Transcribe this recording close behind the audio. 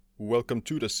Welcome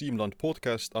to the Siim Lund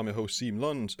podcast. I'm your host Siim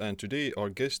Lund, and today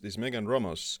our guest is Megan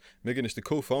Ramos. Megan is the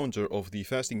co-founder of the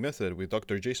Fasting Method with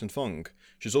Dr. Jason Fung.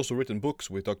 She's also written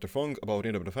books with Dr. Fung about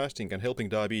intermittent fasting and helping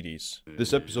diabetes.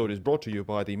 This episode is brought to you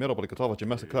by the Metabolic Autophagy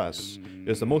Masterclass.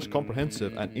 It is the most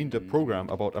comprehensive and in-depth program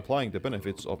about applying the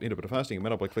benefits of intermittent fasting and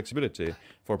metabolic flexibility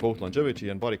for both longevity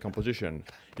and body composition.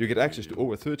 You get access to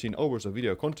over 13 hours of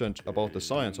video content about the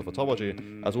science of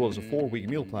autophagy, as well as a 4-week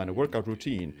meal plan and workout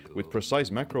routine with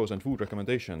precise macros and food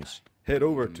recommendations. Head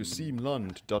over to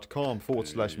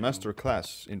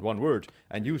siimlund.com/masterclass in one word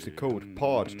and use the code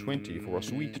POD20 for a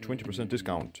sweet 20%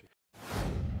 discount.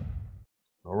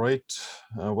 All right,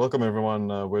 welcome everyone.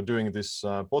 We're doing this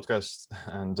podcast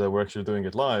and we're actually doing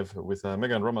it live with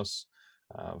Megan Ramos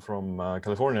from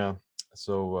California.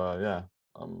 So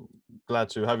I'm glad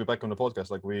to have you back on the podcast.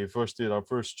 Like we first did our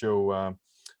first show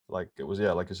like it was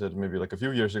like you said, maybe like a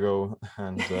few years ago,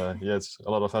 and it's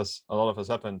a lot of has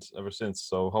happened ever since.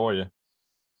 So how are you?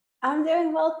 I'm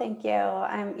doing well, thank you.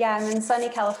 I'm in sunny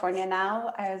California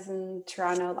now. I was in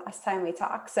Toronto last time we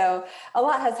talked, so a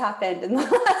lot has happened in the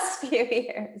last few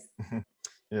years.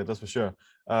 Yeah, that's for sure.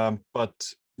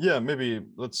 But yeah, maybe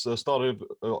let's start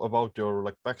about your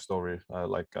backstory.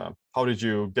 How did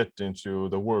you get into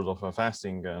the world of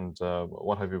fasting, and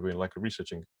what have you been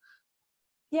researching?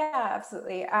 Yeah,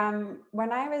 absolutely.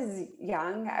 When I was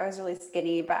young, I was really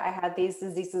skinny, but I had these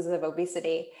diseases of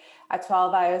obesity. At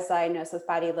 12, I was diagnosed with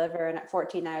fatty liver, and at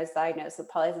 14, I was diagnosed with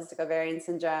polycystic ovarian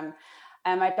syndrome.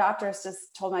 And my doctors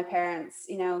just told my parents,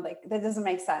 that doesn't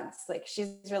make sense. Like,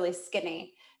 she's really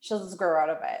skinny. She'll just grow out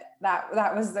of it.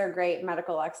 That was their great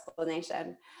medical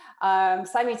explanation.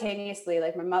 Simultaneously,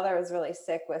 my mother was really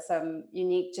sick with some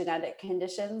unique genetic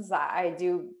conditions that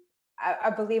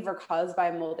I believe were caused by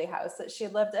a moldy house that she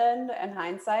lived in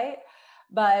hindsight,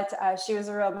 but she was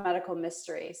a real medical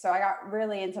mystery. So I got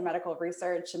really into medical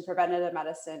research and preventative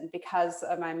medicine because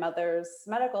of my mother's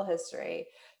medical history.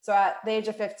 So at the age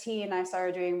of 15, I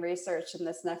started doing research in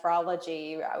this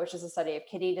nephrology, which is a study of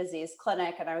kidney disease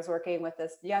clinic. And I was working with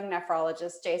this young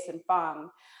nephrologist, Jason Fung.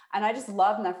 And I just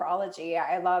love nephrology.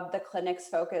 I love the clinic's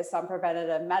focus on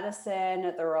preventative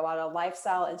medicine. There were a lot of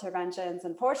lifestyle interventions.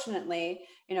 Unfortunately,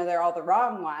 they're all the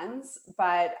wrong ones.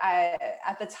 But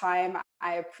at the time,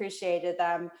 I appreciated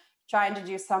them trying to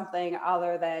do something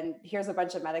other than here's a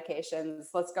bunch of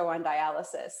medications, let's go on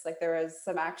dialysis. There was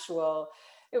some actual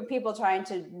people trying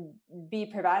to be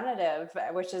preventative,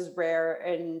 which is rare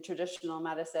in traditional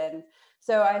medicine.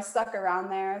 So I stuck around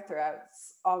there throughout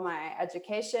all my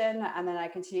education, and then I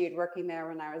continued working there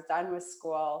when I was done with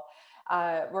school,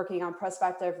 working on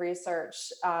prospective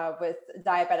research with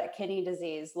diabetic kidney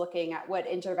disease, looking at what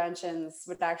interventions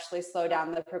would actually slow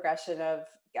down the progression of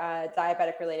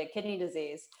diabetic related kidney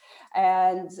disease.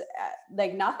 And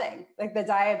nothing, the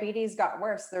diabetes got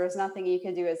worse. There was nothing you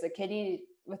could do as a kidney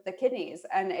with the kidneys.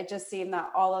 And it just seemed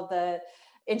that all of the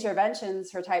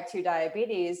interventions for type 2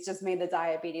 diabetes just made the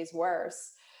diabetes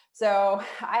worse. So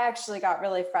I actually got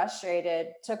really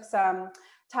frustrated, took some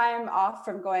time off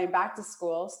from going back to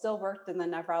school, still worked in the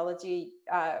nephrology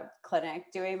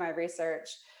clinic doing my research.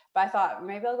 But I thought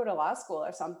maybe I'll go to law school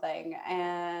or something.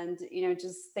 And,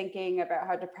 just thinking about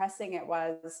how depressing it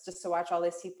was just to watch all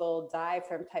these people die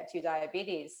from type 2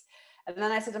 diabetes. And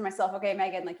then I said to myself, okay,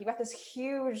 Megan, you've got this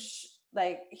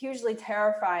hugely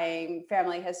terrifying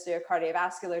family history of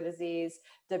cardiovascular disease,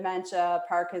 dementia,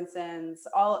 Parkinson's,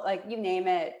 all you name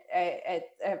it,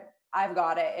 I've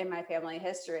got it in my family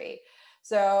history.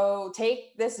 So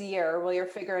take this year while you're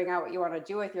figuring out what you want to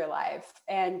do with your life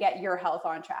and get your health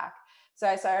on track. So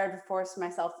I started to force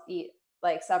myself to eat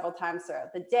several times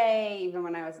throughout the day, even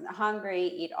when I wasn't hungry,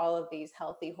 eat all of these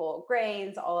healthy whole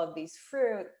grains, all of these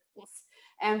fruits.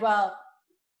 And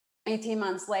 18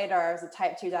 months later, I was a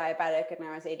type 2 diabetic and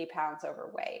I was 80 pounds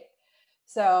overweight.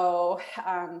 So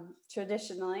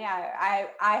traditionally, I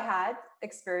had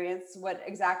experienced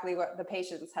exactly what the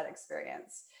patients had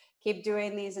experienced. Keep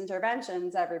doing these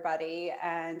interventions, everybody,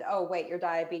 and oh wait, your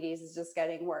diabetes is just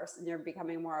getting worse and you're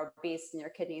becoming more obese and your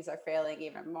kidneys are failing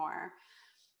even more.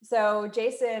 So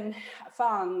Jason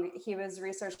Fung, he was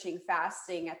researching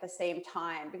fasting at the same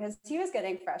time because he was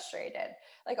getting frustrated.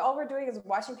 All we're doing is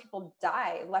watching people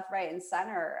die left, right, and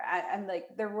center. And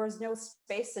there was no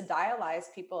space to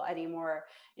dialyze people anymore.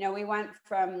 We went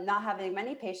from not having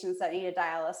many patients that needed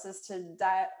dialysis to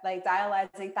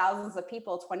dialyzing thousands of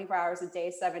people 24 hours a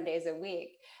day, 7 days a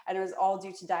week. And it was all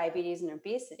due to diabetes and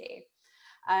obesity.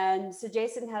 And so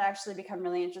Jason had actually become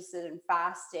really interested in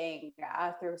fasting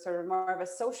through sort of more of a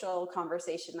social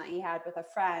conversation that he had with a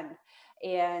friend.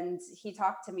 And he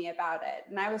talked to me about it.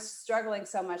 And I was struggling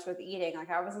so much with eating. Like,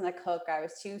 I wasn't a cook. I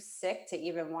was too sick to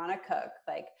even want to cook.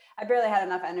 Like, I barely had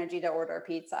enough energy to order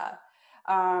pizza,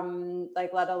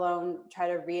 like, let alone try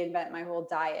to reinvent my whole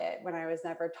diet when I was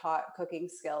never taught cooking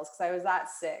skills because I was that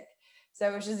sick. So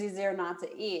it was just easier not to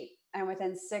eat. And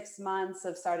within 6 months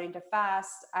of starting to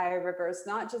fast, I reversed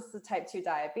not just the type 2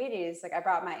 diabetes, like, I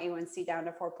brought my A1C down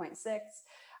to 4.6.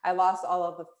 I lost all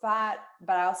of the fat,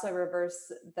 but I also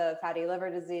reversed the fatty liver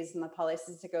disease and the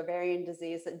polycystic ovarian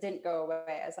disease that didn't go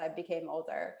away as I became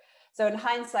older. So in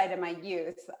hindsight, in my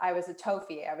youth, I was a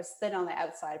TOFI. I was thin on the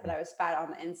outside, but I was fat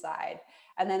on the inside.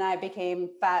 And then I became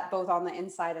fat both on the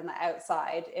inside and the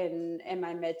outside in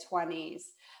my mid 20s.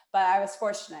 But I was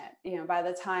fortunate, by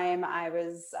the time I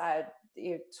was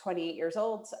 28 years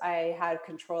old, I had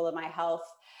control of my health.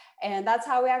 And that's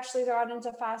how we actually got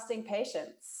into fasting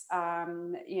patients.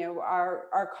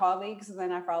 Our colleagues in the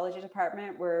nephrology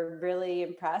department were really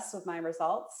impressed with my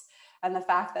results and the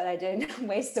fact that I didn't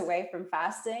waste away from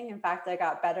fasting. In fact, I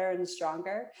got better and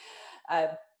stronger.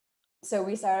 So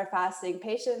we started fasting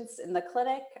patients in the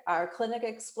clinic. Our clinic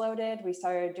exploded. We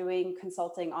started doing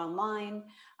consulting online.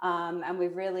 And we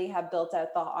really have built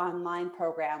out the online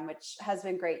program, which has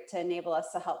been great to enable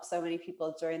us to help so many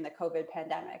people during the COVID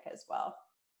pandemic as well.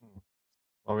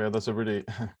 Oh yeah, that's a really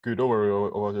good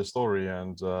overview of your story,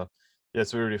 and yeah,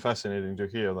 it's really fascinating to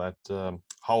hear that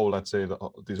how, let's say,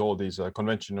 all these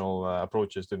conventional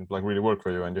approaches didn't like really work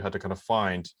for you, and you had to kind of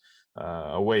find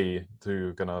a way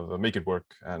to kind of make it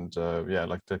work, and yeah,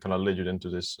 like that kind of led you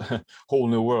into this whole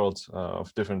new world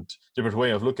of different way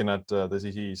of looking at the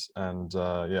disease, and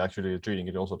yeah, actually treating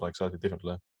it also like slightly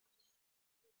differently.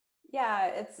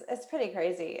 Yeah, it's pretty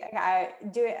crazy. I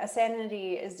do it.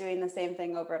 Sanity is doing the same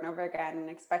thing over and over again and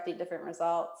expecting different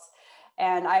results.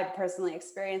 And I personally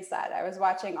experienced that. I was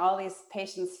watching all these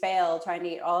patients fail, trying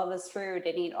to eat all of this fruit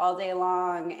and eat all day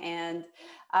long, and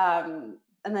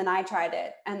then I tried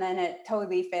it, and then it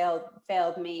totally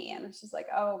failed me. And it's just like,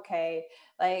 oh, okay,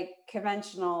 like,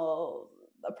 conventional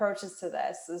approaches to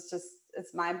this is just,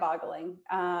 it's mind-boggling,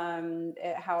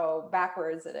 how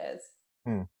backwards it is.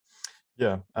 Hmm.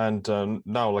 Yeah, and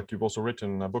now like you've also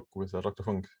written a book with Dr.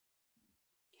 Fung.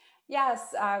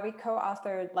 Yes, we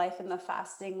co-authored Life in the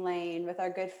Fasting Lane with our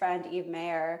good friend Eve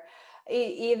Mayer.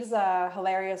 Eve's a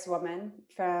hilarious woman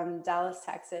from Dallas,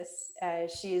 Texas.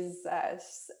 She's a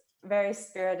very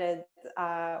spirited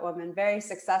woman, very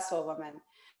successful woman.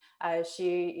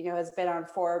 She, has been on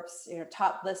Forbes,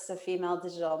 top lists of female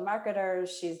digital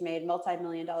marketers. She's made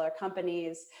multi-million-dollar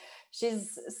companies.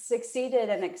 She's succeeded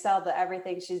and excelled at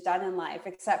everything she's done in life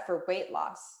except for weight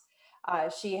loss.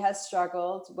 She has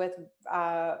struggled with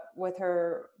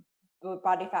her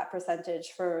body fat percentage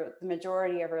for the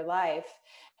majority of her life,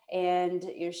 and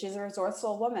she's a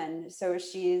resourceful woman. So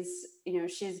she's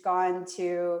gone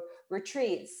to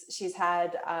retreats. She's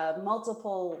had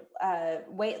multiple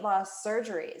weight loss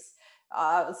surgeries,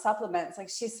 supplements. Like,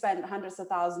 she spent hundreds of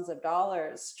thousands of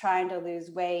dollars trying to lose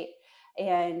weight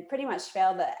and pretty much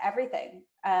failed at everything.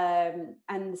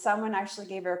 And someone actually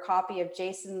gave her a copy of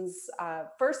Jason's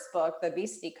first book, The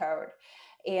Obesity Code.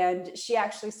 And she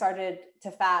actually started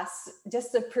to fast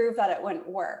just to prove that it wouldn't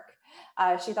work.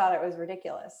 She thought it was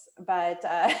ridiculous, but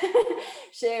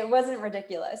it wasn't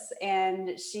ridiculous.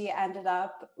 And she ended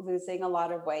up losing a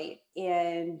lot of weight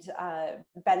and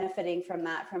benefiting from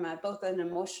that from both an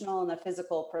emotional and a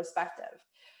physical perspective.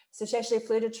 So she actually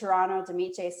flew to Toronto to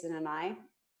meet Jason and I,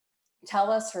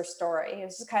 tell us her story. It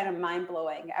was just kind of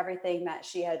mind-blowing, everything that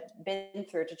she had been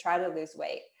through to try to lose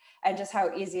weight and just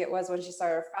how easy it was when she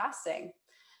started fasting.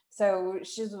 So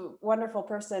she's a wonderful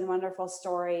person, wonderful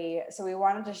story. So we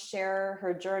wanted to share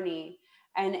her journey.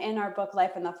 And in our book,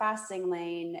 Life in the Fasting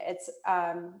Lane, it's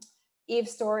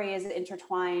Eve's story is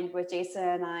intertwined with Jason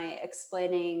and I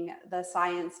explaining the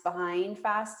science behind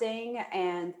fasting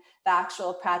and the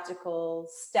actual practical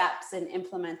steps in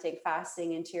implementing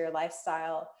fasting into your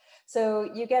lifestyle. So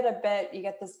you get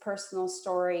this personal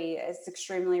story. It's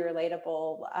extremely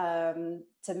relatable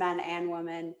to men and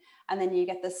women. And then you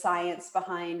get the science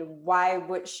behind why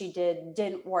what she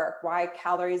didn't work, why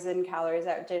calories in, calories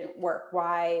out didn't work,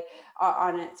 why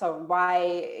on its own,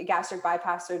 why gastric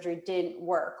bypass surgery didn't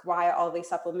work, why all these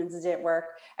supplements didn't work,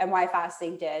 and why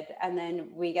fasting did. And then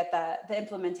we get the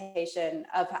implementation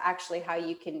of actually how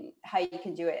you can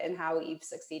do it and how Eve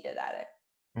succeeded at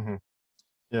it. Mm-hmm.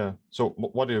 Yeah. So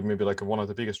what are maybe like one of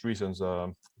the biggest reasons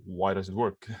why does it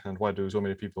work, and why do so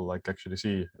many people like actually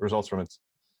see results from it?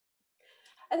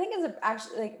 I think it's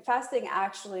actually like fasting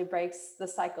actually breaks the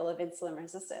cycle of insulin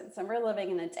resistance. And we're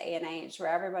living in a day and age where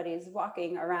everybody's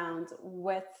walking around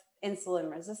with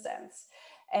insulin resistance.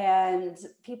 And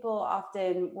people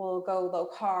often will go low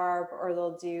carb or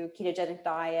they'll do ketogenic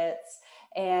diets.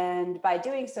 And by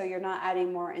doing so, you're not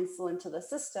adding more insulin to the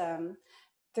system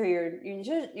through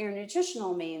your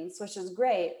nutritional means, which is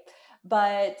great.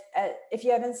 But if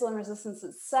you have insulin resistance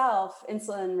itself,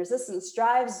 insulin resistance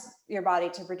drives your body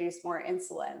to produce more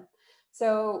insulin.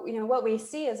 So, what we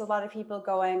see is a lot of people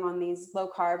going on these low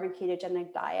carb and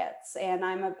ketogenic diets. And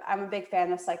I'm a big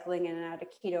fan of cycling in and out of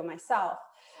keto myself.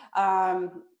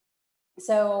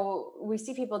 So we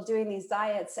see people doing these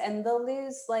diets and they'll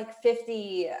lose like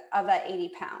 50 of that 80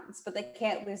 pounds, but they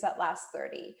can't lose that last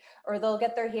 30. Or they'll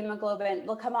get their hemoglobin,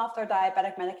 they'll come off their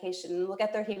diabetic medication and they'll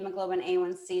get their hemoglobin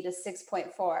A1C to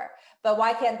 6.4. But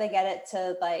why can't they get it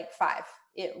to like 5?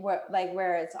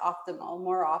 Where it's optimal,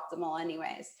 more optimal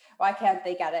anyways. Why can't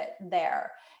they get it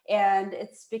there? And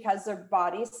it's because their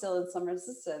body's still insulin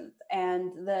resistant,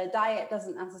 and the diet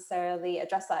doesn't necessarily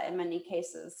address that in many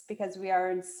cases because we are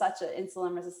in such an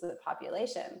insulin resistant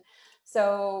population.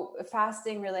 So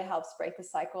fasting really helps break the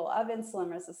cycle of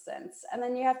insulin resistance. And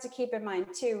then you have to keep in mind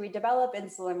too, we develop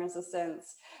insulin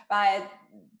resistance by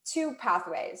two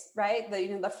pathways, right?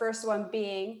 The first one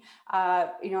being,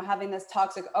 having this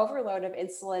toxic overload of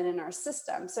insulin in our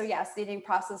system. So yes, eating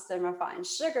processed and refined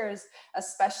sugars,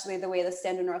 especially the way the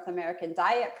standard North American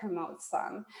diet promotes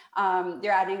them,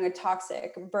 you're adding a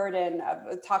toxic burden of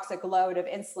a toxic load of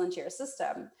insulin to your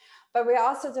system. But we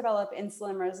also develop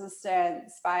insulin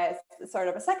resistance by sort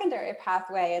of a secondary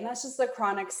pathway, and that's just the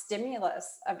chronic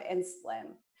stimulus of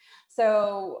insulin.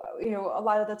 So, a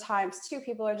lot of the times too,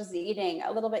 people are just eating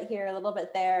a little bit here, a little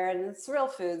bit there, and it's real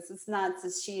foods, it's nuts,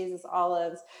 it's cheese, it's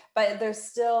olives, but there's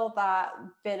still that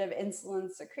bit of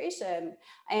insulin secretion.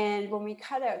 And when we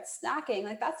cut out snacking,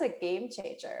 like that's a game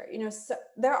changer. So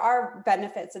there are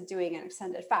benefits of doing an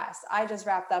extended fast. I just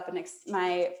wrapped up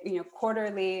my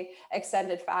quarterly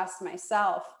extended fast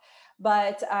myself,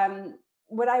 but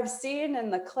what I've seen in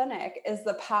the clinic is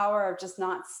the power of just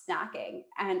not snacking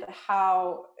and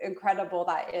how incredible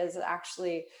that is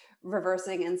actually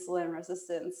reversing insulin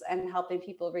resistance and helping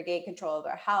people regain control of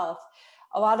their health.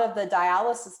 A lot of the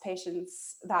dialysis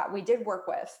patients that we did work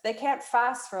with, they can't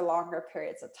fast for longer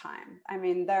periods of time. I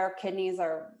mean, their kidneys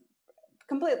are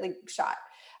completely shot.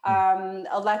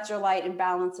 Electrolyte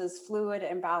imbalances, fluid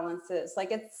imbalances,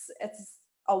 like it's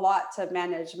a lot to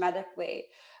manage medically.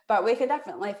 But we can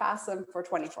definitely fast them for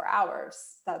 24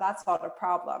 hours. That's not a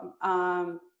problem.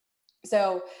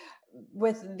 So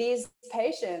with these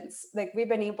patients, like we've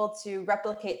been able to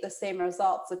replicate the same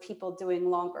results of people doing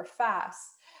longer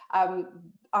fasts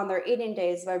on their eating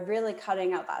days by really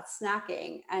cutting out that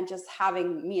snacking and just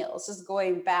having meals, just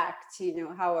going back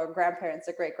to how our grandparents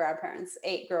or great grandparents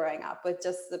ate growing up with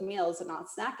just the meals and not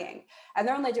snacking. And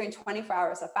they're only doing 24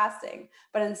 hours of fasting,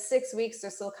 but in 6 weeks they're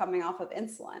still coming off of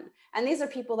insulin. And these are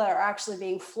people that are actually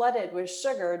being flooded with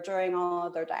sugar during all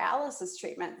of their dialysis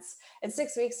treatments. In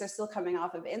 6 weeks they're still coming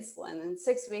off of insulin. In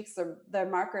 6 weeks their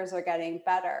markers are getting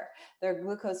better, their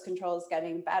glucose control is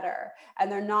getting better, and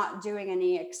they're not doing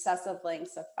any excessive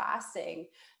lengths of fasting.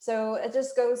 So it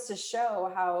just goes to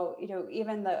show how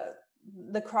even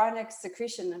the chronic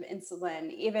secretion of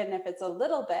insulin, even if it's a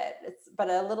little bit, but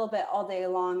a little bit all day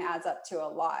long adds up to a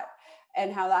lot,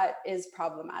 and how that is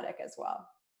problematic as well.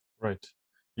 Right.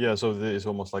 Yeah. So it's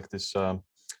almost like this,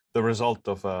 the result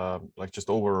of like just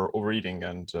overeating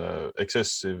and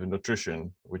excessive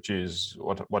nutrition, which is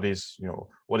what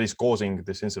is causing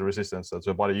this insulin resistance. That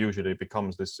the body usually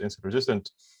becomes this insulin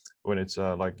resistant when it's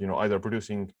either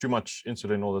producing too much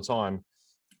insulin all the time,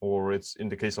 or it's in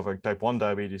the case of like type 1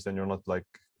 diabetes, then you're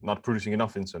not producing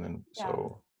enough insulin. Yeah.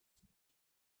 So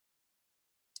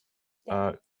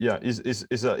Yeah. yeah,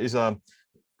 is a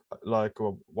like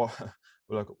what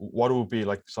like what would be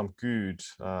like some good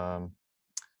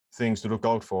things to look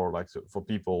out for, like for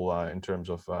people in terms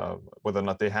of whether or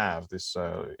not they have this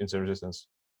insulin resistance?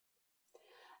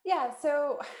 Yeah,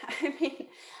 so I mean,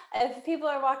 if people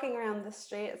are walking around the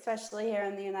street, especially here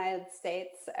in the United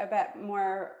States, I bet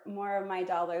more of my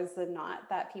dollars than not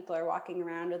that people are walking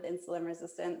around with insulin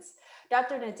resistance.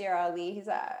 Dr. Nadir Ali, he's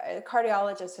a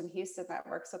cardiologist from Houston that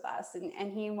works with us,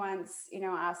 and he once,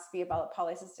 asked me about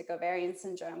polycystic ovarian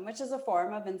syndrome, which is a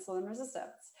form of insulin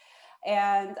resistance.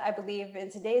 And I believe in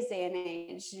today's day and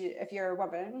age, if you're a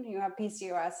woman, you have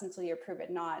PCOS until you're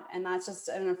proven not. And that's just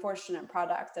an unfortunate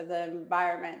product of the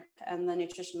environment and the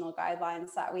nutritional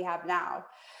guidelines that we have now.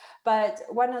 But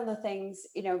one of the things,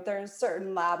 there's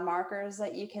certain lab markers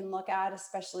that you can look at,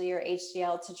 especially your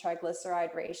HDL to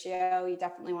triglyceride ratio. You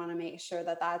definitely want to make sure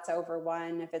that that's over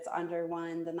 1. If it's under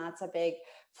 1, then that's a big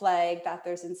flag that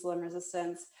there's insulin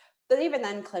resistance. But even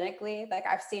then, clinically, like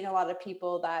I've seen a lot of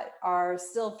people that are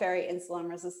still very insulin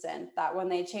resistant, that when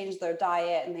they change their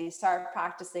diet and they start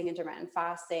practicing intermittent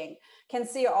fasting, can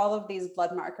see all of these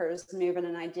blood markers move in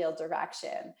an ideal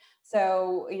direction.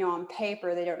 So, on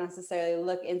paper, they don't necessarily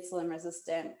look insulin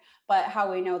resistant, but how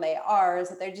we know they are is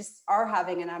that they just are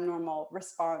having an abnormal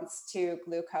response to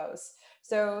glucose.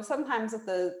 So sometimes with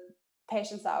the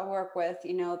patients that I work with,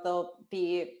 they'll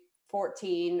be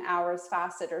 14 hours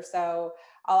fasted or so.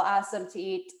 I'll ask them to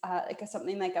eat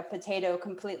something like a potato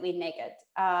completely naked,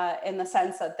 in the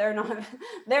sense that they're not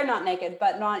they're not naked,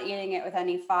 but not eating it with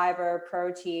any fiber,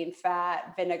 protein,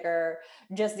 fat, vinegar,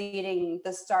 just eating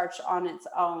the starch on its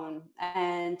own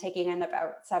and taking in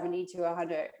about 70 to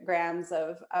 100 grams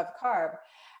of carb.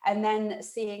 And then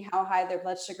seeing how high their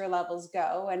blood sugar levels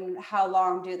go and how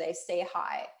long do they stay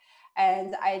high.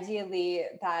 And ideally,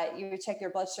 that you check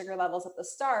your blood sugar levels at the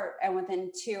start, and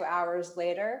within 2 hours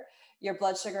later, your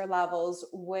blood sugar levels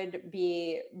would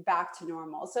be back to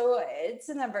normal. So it's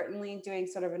inadvertently doing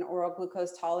sort of an oral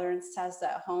glucose tolerance test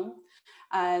at home.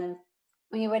 And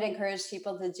we would encourage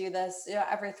people to do this,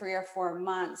 every 3 or 4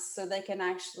 months, so they can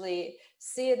actually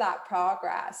see that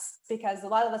progress. Because a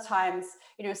lot of the times,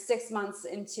 6 months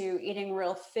into eating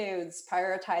real foods,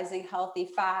 prioritizing healthy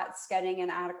fats, getting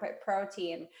an adequate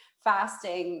protein,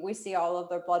 fasting, we see all of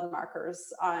their blood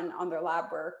markers on their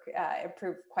lab work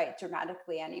improve quite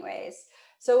dramatically anyways.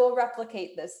 So we'll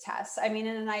replicate this test. I mean,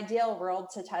 in an ideal world,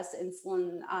 to test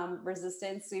insulin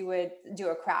resistance, we would do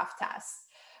a Kraft test,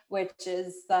 which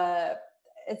is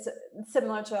it's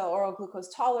similar to an oral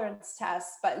glucose tolerance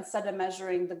test, but instead of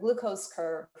measuring the glucose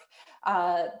curve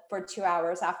for 2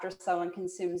 hours after someone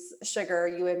consumes sugar,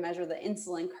 you would measure the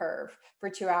insulin curve for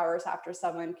 2 hours after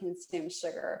someone consumes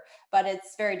sugar. But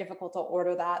it's very difficult to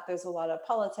order that. There's a lot of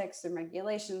politics and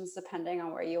regulations depending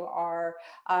on where you are.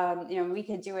 We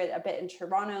could do it a bit in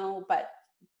Toronto, but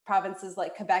provinces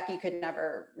like Quebec, you could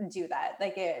never do that.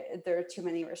 There are too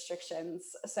many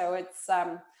restrictions. So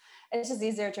it's just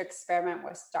easier to experiment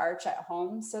with starch at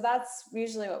home. So that's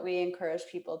usually what we encourage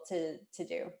people to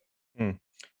do. Mm.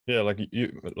 Yeah,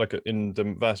 like in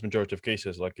the vast majority of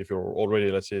cases, like if you're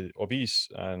already, let's say, obese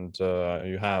and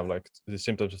you have like the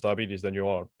symptoms of diabetes, then you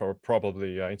are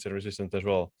probably insulin resistant as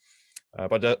well.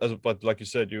 But like you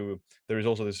said, there is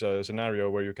also this scenario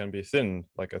where you can be thin,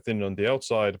 like a thin on the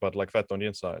outside, but like fat on the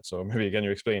inside. So maybe again,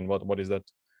 you explain what is that?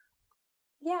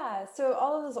 Yeah, so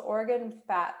all of this organ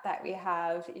fat that we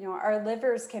have, our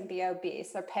livers can be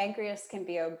obese, our pancreas can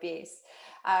be obese.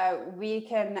 We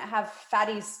can have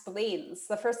fatty spleens.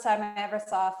 The first time I ever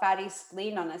saw a fatty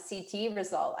spleen on a CT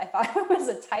result, I thought it was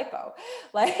a typo.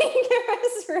 Like it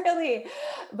was really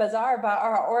bizarre, but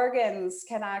our organs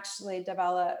can actually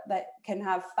develop, that can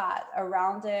have fat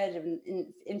around it and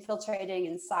infiltrating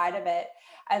inside of it.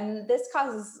 And this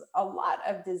causes a lot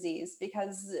of disease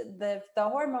because the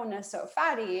hormone is so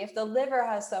fatty. If the liver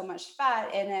has so much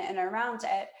fat in it and around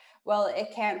it, well, it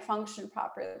can't function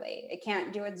properly. It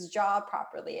can't do its job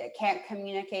properly. It can't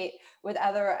communicate with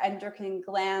other endocrine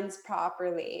glands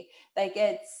properly.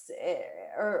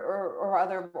 Or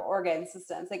other organ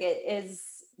systems. Like it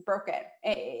is broken,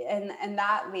 and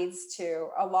that leads to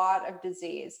a lot of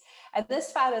disease. And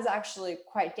this fat is actually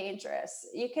quite dangerous.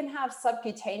 You can have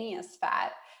subcutaneous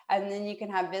fat, and then you can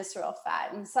have visceral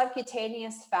fat. And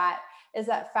subcutaneous fat is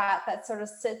that fat that sort of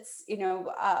sits,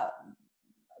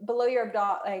 below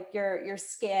your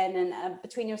skin, and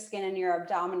between your skin and your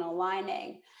abdominal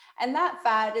lining. And that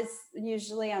fat is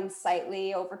usually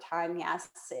unsightly over time. Yes,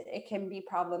 it can be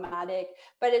problematic,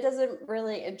 but it doesn't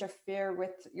really interfere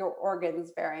with your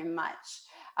organs very much.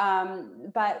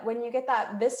 But when you get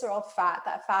that visceral fat,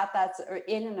 that fat that's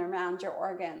in and around your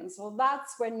organs, well,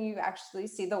 that's when you actually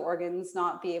see the organs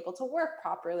not be able to work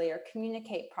properly or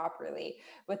communicate properly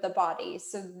with the body.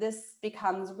 So this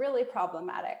becomes really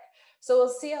problematic. So we'll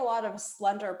see a lot of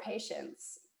slender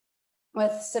patients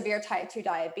with severe type 2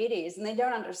 diabetes, and they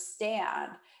don't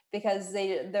understand because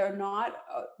they're not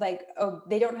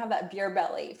they don't have that beer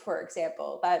belly, for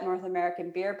example, that North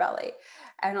American beer belly.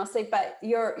 And I'll say, but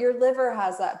your liver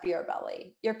has that beer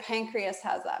belly, your pancreas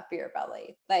has that beer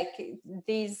belly. Like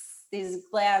these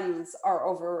glands are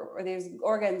or these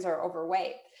organs are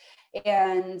overweight,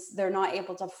 and they're not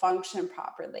able to function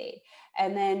properly.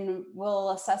 And then we'll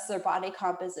assess their body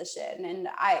composition. And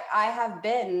I have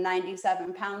been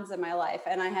 97 pounds in my life,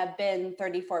 and I have been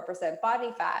 34%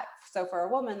 body fat. So for a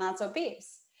woman, that's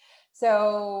obese.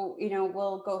 So,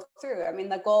 we'll go through. I mean,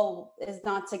 the goal is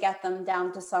not to get them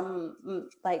down to some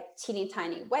like teeny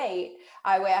tiny weight.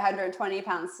 I weigh 120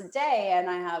 pounds today and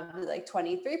I have like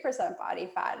 23% body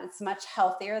fat. It's much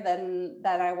healthier than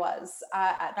I was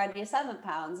at 97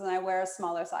 pounds, and I wear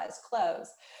smaller size clothes.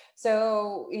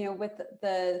 So, with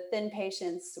the thin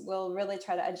patients, we'll really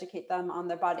try to educate them on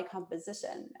their body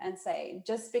composition and say,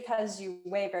 just because you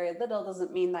weigh very little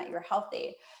doesn't mean that you're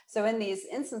healthy. So in these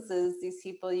instances, these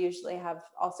people usually have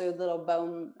also little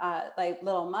bone, like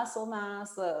little muscle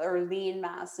mass or lean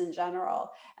mass in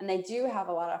general. And they do have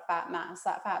a lot of fat mass.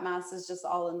 That fat mass is just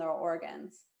all in their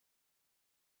organs.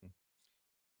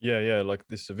 Yeah, like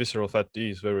this visceral fat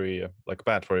is very like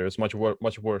bad for you. It's much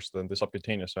worse than the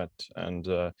subcutaneous fat, and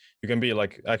you can be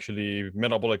like actually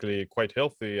metabolically quite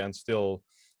healthy and still,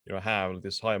 have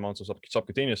this high amounts of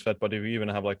subcutaneous fat. But if you even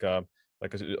have a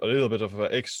little bit of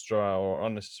extra or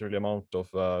unnecessary amount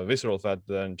of visceral fat,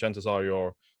 then chances are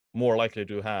you're more likely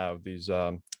to have these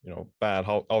bad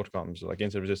outcomes like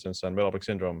insulin resistance and metabolic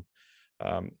syndrome.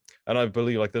 um, and I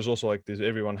believe like there's also like this,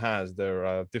 everyone has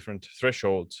their different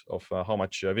thresholds of how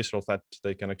much visceral fat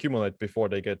they can accumulate before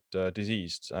they get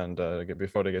diseased and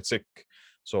before they get sick.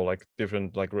 So like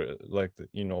different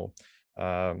um,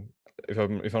 if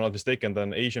I'm not mistaken,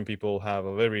 then Asian people have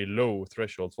a very low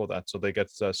threshold for that, so they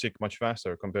get sick much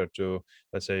faster compared to,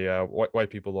 let's say, white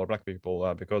people or black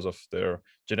people because of their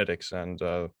genetics, and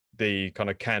they kind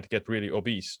of can't get really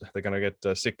obese. They're gonna get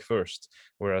sick first,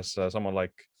 whereas someone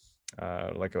like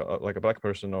a black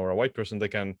person or a white person, they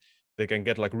can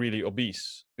get like really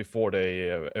obese before they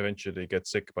eventually get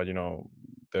sick. But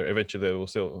they will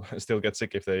still still get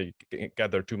sick if they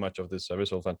gather too much of this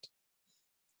visceral fat.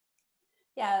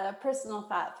 Yeah, the personal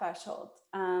fat threshold,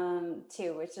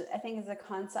 too, which I think is a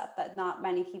concept that not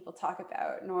many people talk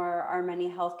about, nor are many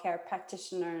healthcare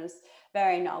practitioners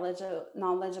very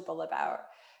knowledgeable about.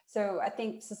 So I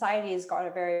think society has got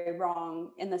it very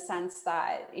wrong in the sense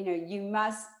that, you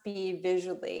must be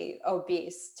visually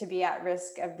obese to be at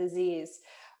risk of disease,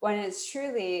 when it's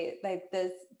truly like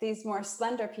these more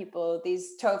slender people,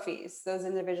 these trophies, those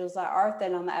individuals that are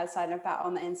thin on the outside and fat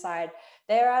on the inside,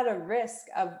 they're at a risk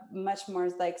of much more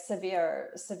like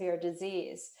severe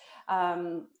disease,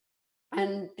 and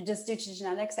just due to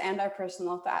genetics and our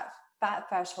personal fat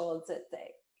thresholds,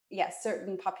 yes,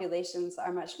 certain populations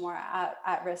are much more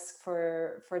at risk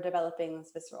for developing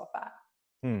this visceral fat.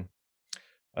 Hmm.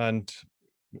 And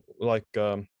like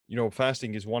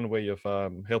fasting is one way of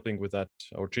helping with that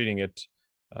or treating it.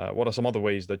 What are some other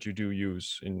ways that you do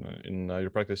use in your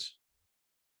practice?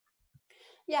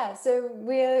 Yeah, so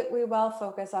we well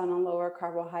focus on a lower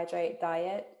carbohydrate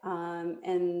diet.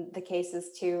 In the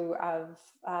cases too of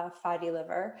fatty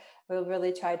liver, we'll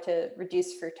really try to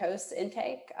reduce fructose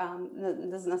intake.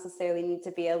 It doesn't necessarily need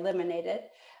to be eliminated,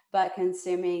 but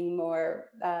consuming more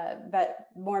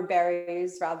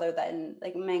berries rather than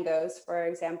like mangoes, for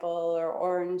example, or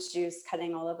orange juice,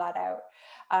 cutting all of that out.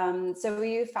 So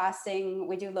we do fasting,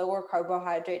 we do lower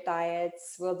carbohydrate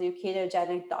diets, we'll do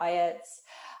ketogenic diets.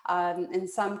 In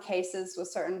some cases, with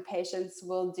certain patients,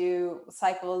 we'll do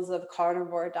cycles of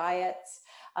carnivore diets.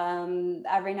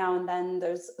 Every now and then,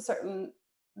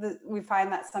 we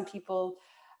find that some people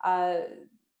uh,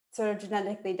 sort of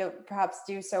genetically don't perhaps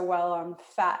do so well on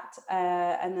fat,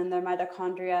 and then their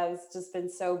mitochondria has just been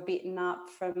so beaten up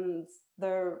from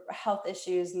their health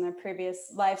issues and their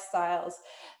previous lifestyles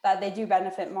that they do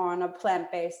benefit more on a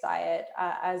plant-based diet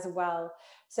as well.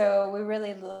 So we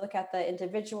really look at the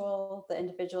individual's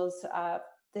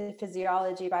the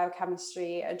physiology,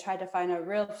 biochemistry, and try to find a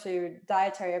real food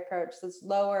dietary approach that's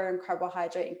lower in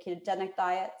carbohydrate and ketogenic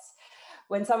diets.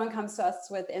 When someone comes to us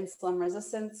with insulin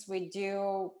resistance, we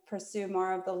do pursue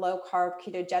more of the low carb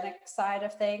ketogenic side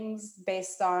of things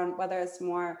based on whether it's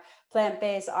more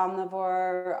plant-based,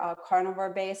 omnivore,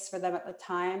 carnivore based for them at the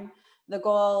time. The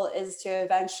goal is to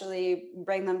eventually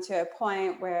bring them to a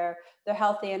point where they're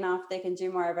healthy enough they can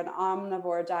do more of an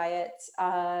omnivore diet,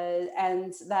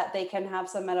 and that they can have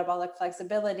some metabolic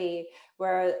flexibility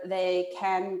where they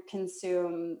can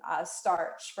consume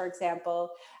starch, for example,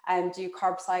 and do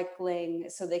carb cycling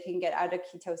so they can get out of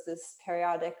ketosis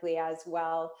periodically as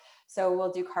well. So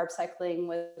we'll do carb cycling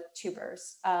with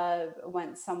tubers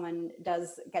when someone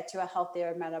does get to a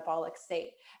healthier metabolic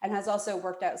state, and has also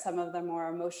worked out some of the more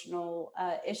emotional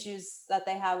issues that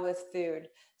they have with food,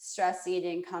 stress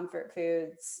eating, comfort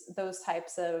foods, those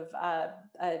types of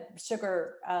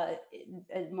sugar,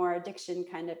 more addiction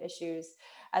kind of issues.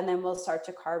 And then we'll start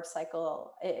to carb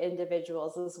cycle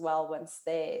individuals as well once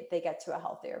they get to a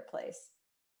healthier place.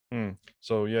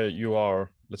 So yeah, you are,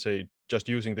 let's say, just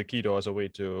using the keto as a way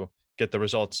to get the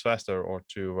results faster, or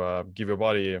to give your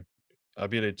body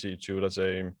ability to, let's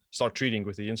say, start treating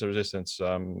with the insulin resistance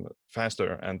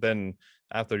faster, and then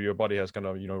after your body has kind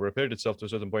of repaired itself to a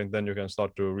certain point, then you can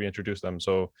start to reintroduce them.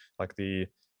 So like the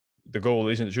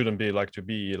goal shouldn't be like to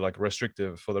be like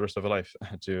restrictive for the rest of your life.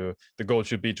 The goal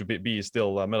should be to be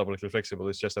still metabolically flexible.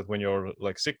 It's just that when you're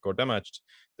like sick or damaged,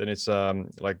 then it's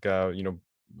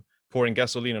pouring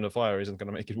gasoline on the fire isn't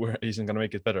gonna make it isn't gonna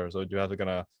make it better. So you have to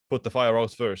gonna put the fire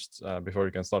out first before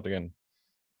you can start again.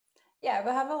 Yeah,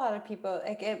 we have a lot of people,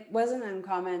 like it wasn't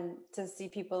uncommon to see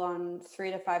people on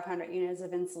 300 to 500 units of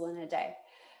insulin a day.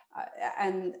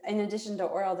 And in addition to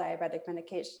oral diabetic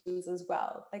medications as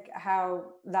well, like how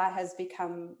that has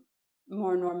become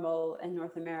more normal in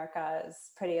North America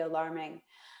is pretty alarming.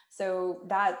 So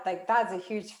that's a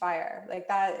huge fire. Like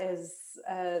that is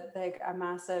like a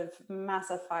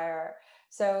massive fire.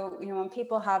 So when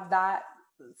people have that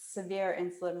severe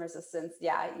insulin resistance,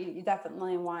 yeah, you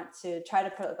definitely want to try to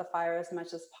put out the fire as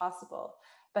much as possible,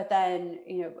 but then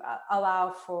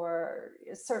allow for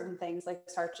certain things like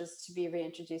starches to be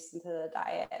reintroduced into the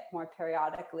diet more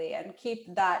periodically and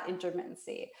keep that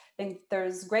intermittency. I think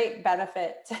there's great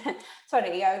benefit it's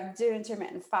funny, I do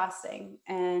intermittent fasting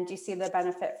and you see the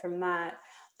benefit from that,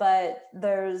 but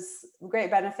there's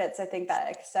great benefits I think that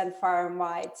extend far and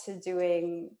wide to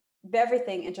doing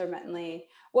everything intermittently.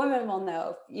 Women will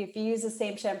know if you use the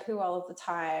same shampoo all of the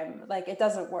time, like it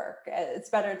doesn't work. It's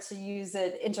better to use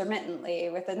it intermittently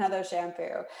with another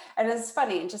shampoo. And it's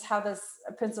funny just how this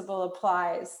principle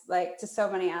applies like to so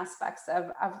many aspects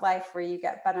of life where you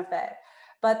get benefit.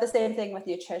 But the same thing with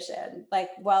nutrition. Like,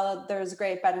 while there's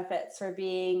great benefits for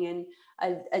being in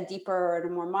a deeper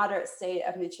and a more moderate state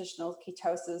of nutritional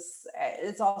ketosis,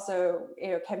 it's also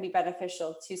can be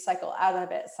beneficial to cycle out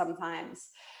of it sometimes.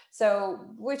 So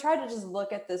we try to just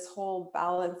look at this whole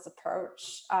balanced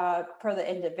approach per the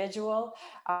individual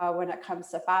when it comes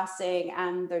to fasting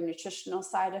and their nutritional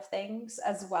side of things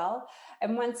as well.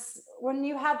 And when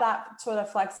you have that sort of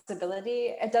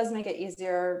flexibility, it does make it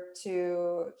easier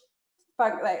to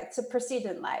proceed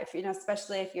in life,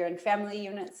 especially if you're in family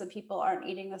units and people aren't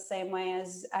eating the same way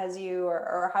as you,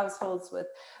 or households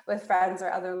with friends or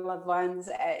other loved ones.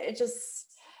 It just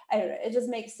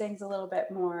makes things a little bit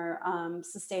more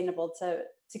sustainable to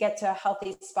get to a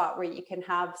healthy spot where you can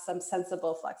have some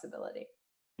sensible flexibility.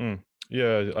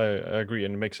 Yeah, I agree,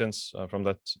 and it makes sense from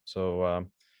that. So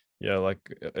yeah, like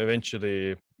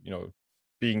eventually,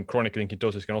 being chronically in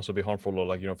ketosis can also be harmful, or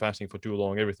like fasting for too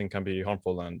long, everything can be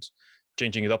harmful, and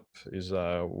changing it up is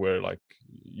where like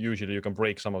usually you can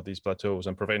break some of these plateaus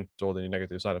and prevent all the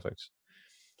negative side effects.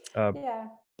 Yeah.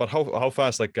 But how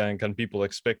fast like can people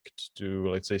expect to,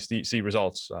 let's say, see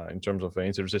results in terms of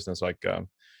insulin resistance? Like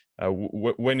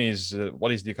what is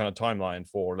the kind of timeline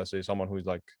for, let's say, someone who's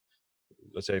like,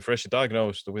 let's say, freshly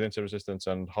diagnosed with insulin resistance,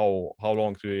 and how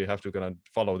long do they have to kind of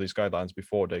follow these guidelines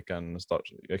before they can start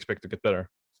expect to get better?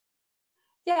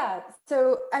 Yeah,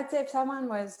 so I'd say if someone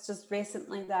was just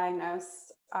recently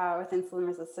diagnosed with insulin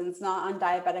resistance, not on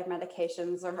diabetic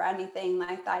medications or anything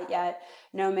like that yet,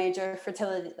 no major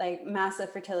fertility, like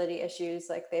massive fertility issues,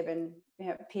 like they've been,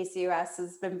 PCOS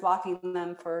has been blocking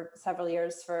them for several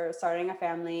years for starting a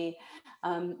family,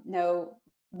 no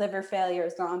liver failure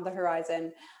is not on the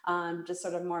horizon, just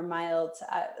sort of more mild,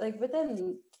 like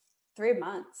within 3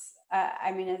 months.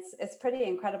 I mean, it's pretty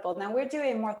incredible. Now we're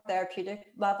doing more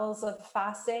therapeutic levels of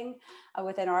fasting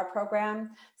within our program.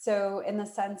 So in the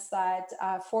sense that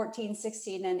 14,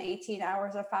 16, and 18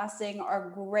 hours of fasting are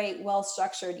great,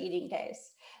 well-structured eating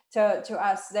days. To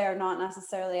us, they're not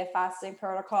necessarily a fasting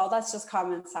protocol. That's just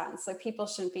common sense. Like people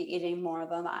shouldn't be eating more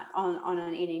than that on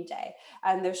an eating day.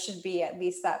 And there should be at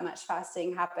least that much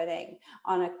fasting happening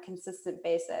on a consistent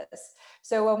basis.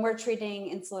 So when we're treating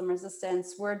insulin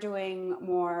resistance, we're doing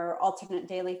more alternate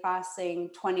daily fasting,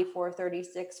 24,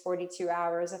 36, 42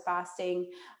 hours of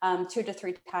fasting, 2 to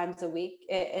 3 times a week,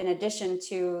 in addition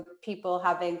to people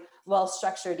having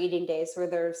well-structured eating days where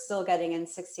they're still getting in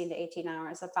 16 to 18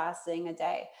 hours of fasting a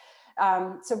day.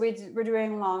 So we're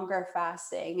doing longer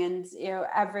fasting, and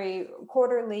every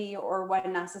quarterly or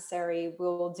when necessary,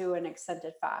 we'll do an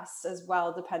extended fast as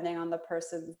well, depending on the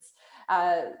person's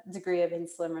degree of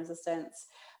insulin resistance.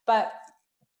 But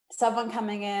someone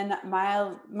coming in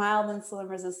mild insulin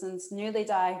resistance, newly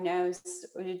diagnosed,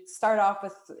 we start off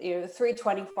with 3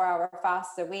 24-hour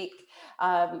fasts a week,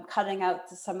 cutting out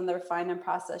some of the refined and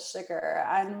processed sugar,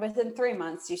 and within 3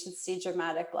 months you should see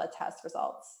dramatic blood test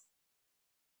results.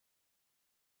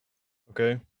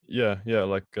 Okay. Yeah.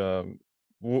 Like,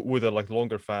 would the like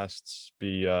longer fasts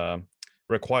be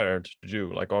required to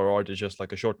do? Like, or are they just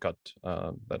like a shortcut?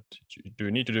 Do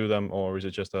you need to do them, or is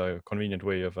it just a convenient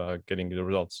way of getting the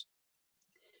results?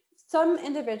 Some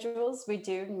individuals, we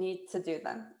do need to do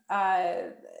them.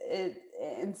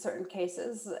 In certain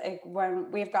cases, like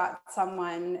when we've got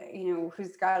someone,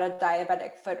 who's got a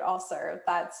diabetic foot ulcer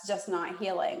that's just not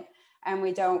healing, and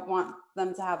we don't want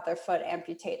them to have their foot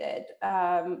amputated.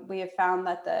 We have found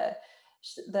that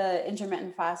the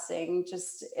intermittent fasting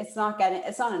it's not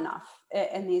enough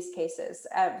in these cases.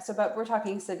 But we're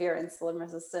talking severe insulin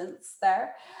resistance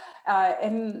there.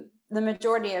 In the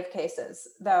majority of cases,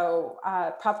 though,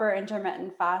 proper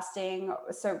intermittent fasting.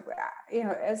 So,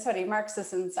 Mark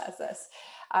Sisson says this,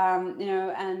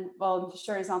 and well, I'm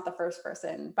sure he's not the first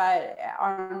person, but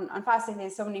on fasting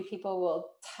days, so many people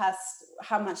will test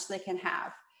how much they can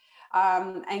have.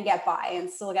 And get by and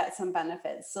still get some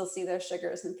benefits, still see their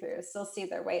sugars improve, still see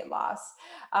their weight loss.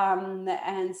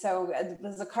 And so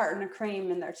there's a carton of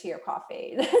cream in their tea or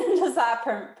coffee. Does that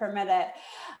permit it?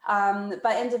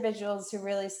 But individuals who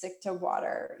really stick to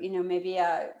water, maybe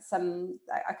a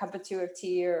cup or two of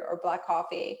tea or black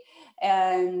coffee,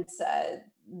 and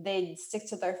they stick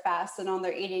to their fast, and on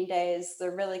their eating days,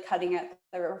 they're really cutting out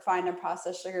the refined and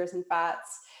processed sugars and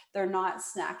fats. They're not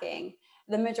snacking.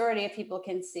 The majority of people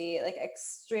can see like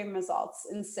extreme results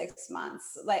in 6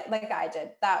 months, like I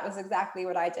did. That was exactly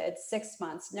what I did. 6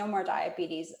 months, no more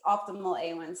diabetes, optimal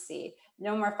A1C,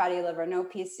 no more fatty liver, no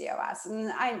PCOS.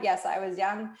 And I was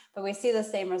young, but we see the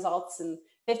same results in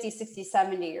 50, 60,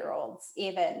 70-year-olds,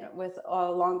 even with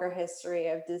a longer history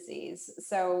of disease.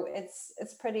 So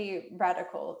it's pretty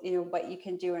radical, what you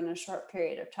can do in a short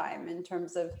period of time in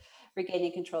terms of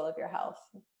regaining control of your health.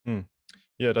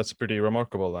 Yeah, that's pretty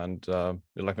remarkable, and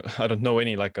I don't know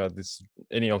any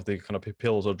any of the kind of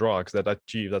pills or drugs that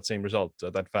achieve that same result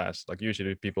that fast. Like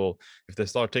usually people, if they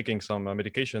start taking some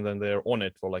medication, then they're on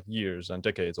it for like years and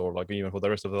decades, or like even for the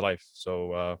rest of their life.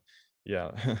 So yeah,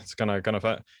 it's kind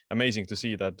of amazing to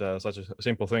see that such a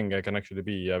simple thing can actually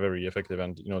be very effective,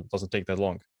 and it doesn't take that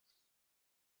long.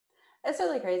 It's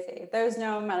really crazy. There's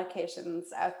no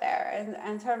medications out there. And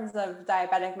in terms of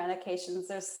diabetic medications,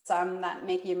 there's some that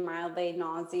make you mildly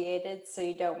nauseated, so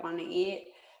you don't want to eat.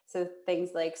 So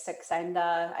things like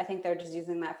Saxenda, I think they're just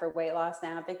using that for weight loss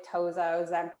now. Victoza,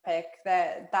 Ozempic,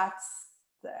 that's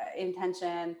the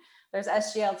intention. There's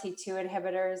SGLT2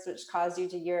 inhibitors, which cause you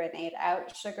to urinate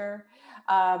out sugar,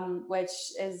 which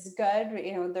is good.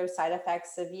 There's side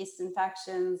effects of yeast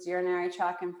infections, urinary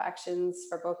tract infections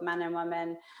for both men and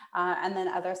women, and then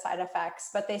other side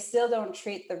effects, but they still don't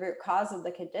treat the root cause of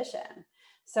the condition.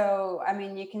 So,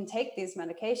 you can take these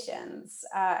medications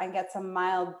and get some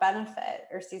mild benefit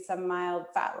or see some mild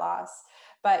fat loss,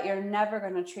 but you're never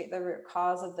going to treat the root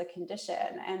cause of the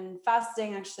condition. And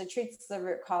fasting actually treats the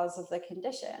root cause of the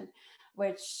condition,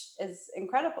 which is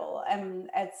incredible. And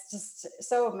it's just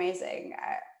so amazing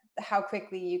how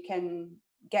quickly you can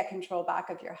get control back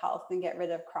of your health and get rid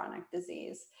of chronic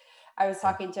disease. I was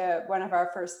talking to one of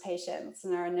our first patients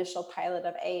in our initial pilot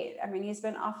of 8. He's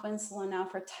been off insulin now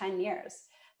for 10 years.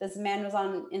 This man was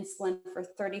on insulin for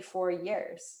 34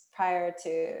 years prior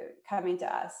to coming to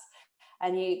us.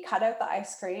 And he cut out the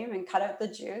ice cream and cut out the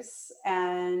juice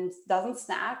and doesn't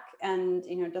snack and,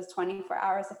 does 24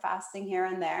 hours of fasting here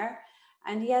and there.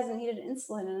 And he hasn't needed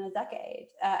insulin in a decade.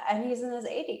 And he's in his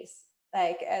 80s.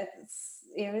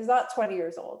 He's not 20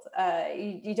 years old.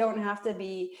 You don't have to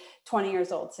be 20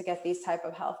 years old to get these type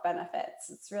of health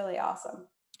benefits. It's really awesome.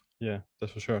 Yeah,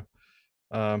 that's for sure.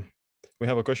 We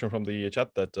have a question from the chat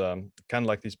that can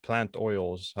like these plant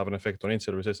oils have an effect on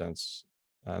insulin resistance?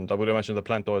 And I would imagine the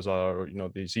plant oils are,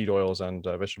 the seed oils and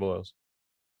vegetable oils.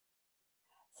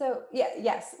 So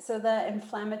yes. So the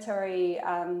inflammatory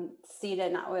seed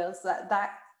and nut oils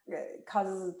that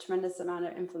causes a tremendous amount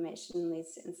of inflammation and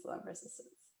leads to insulin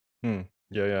resistance.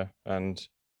 Yeah. And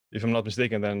if I'm not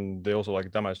mistaken, then they also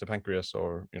like damage the pancreas,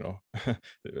 or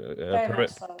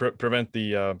prevent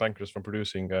the pancreas from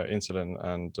producing insulin,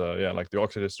 and like the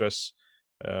oxidative stress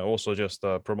also just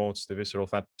promotes the visceral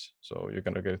fat. So you're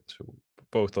gonna get to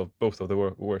both of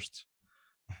the worst.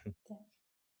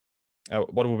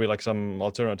 What would be like some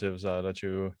alternatives that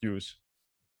you use?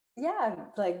 Yeah,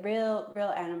 like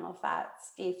real animal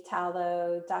fats, beef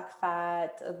tallow, duck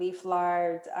fat, leaf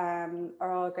lard, are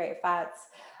all great fats.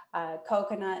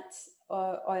 Coconut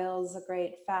oil is a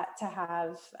great fat to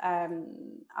have.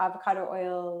 Avocado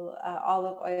oil,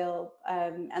 olive oil,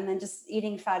 and then just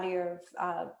eating fattier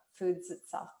foods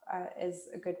itself is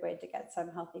a good way to get some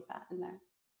healthy fat in there.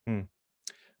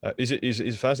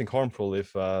 Is fasting harmful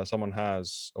if someone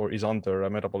has or is under a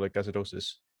metabolic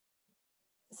acidosis?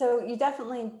 So you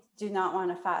definitely do not want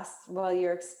to fast while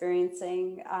you're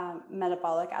experiencing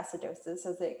metabolic acidosis,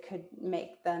 as it could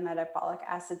make the metabolic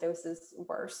acidosis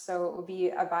worse. So it would be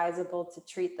advisable to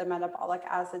treat the metabolic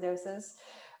acidosis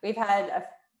we've had a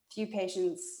few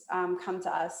patients come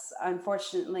to us,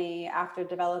 unfortunately, after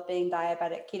developing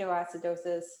diabetic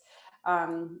ketoacidosis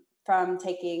from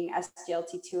taking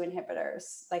SGLT2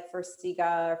 inhibitors like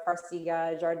Farxiga,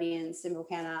 Jardiance,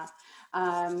 Invokana.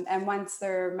 And once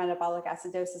their metabolic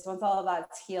acidosis, once all of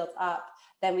that's healed up,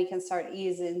 then we can start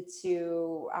ease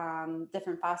into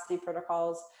different fasting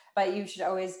protocols. But you should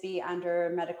always be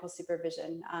under medical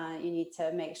supervision. You need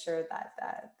to make sure that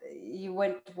you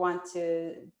wouldn't want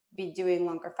to be doing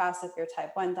longer fasts if you're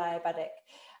type 1 diabetic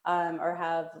or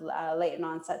have latent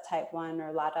onset type 1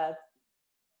 or LADA.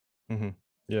 Mm-hmm.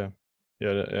 Yeah.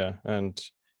 And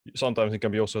sometimes it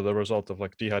can be also the result of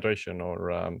like dehydration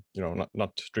or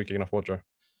not drinking enough water.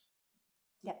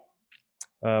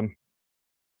 Yeah.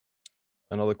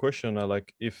 Another question,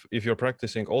 like if you're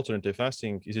practicing alternative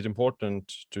fasting, is it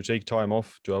important to take time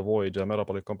off to avoid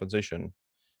metabolic compensation?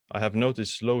 I have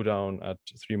noticed slowdown at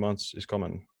 3 months is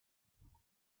common.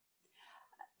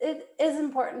 It is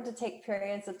important to take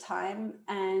periods of time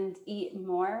and eat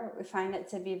more. We find it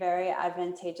to be very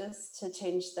advantageous to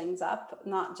change things up,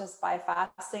 not just by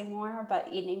fasting more, but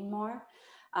eating more.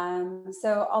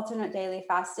 So alternate daily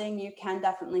fasting, you can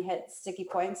definitely hit sticky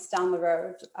points down the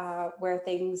road where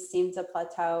things seem to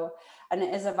plateau, and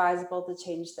it is advisable to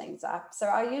change things up. So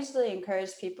I usually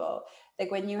encourage people,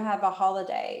 like when you have a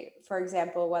holiday, for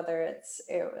example, whether it's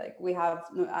like we have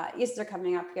Easter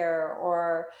coming up here,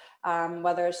 or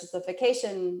whether it's just a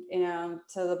vacation,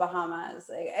 to the Bahamas,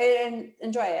 and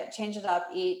enjoy it, change it up,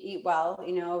 eat well,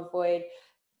 avoid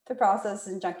the processed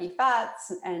and junky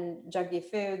fats and junky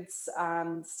foods,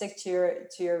 stick to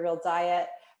your real diet,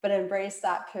 but embrace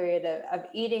that period of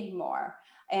eating more.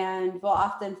 And we'll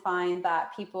often find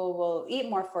that people will eat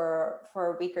more for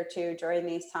a week or two during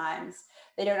these times.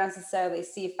 They don't necessarily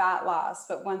see fat loss,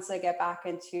 but once they get back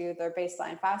into their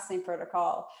baseline fasting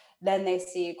protocol, then they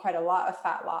see quite a lot of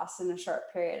fat loss in a short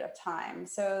period of time.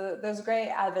 So there's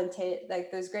great advantages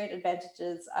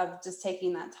of just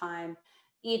taking that time,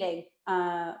 eating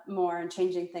more and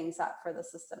changing things up for the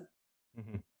system.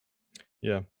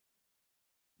 Mm-hmm.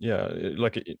 Yeah,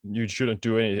 like you shouldn't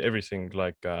do everything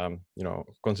like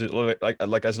consider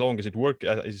like as long as it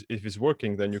if it's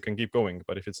working, then you can keep going,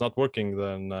 but if it's not working,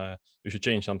 then you should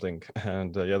change something.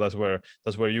 And that's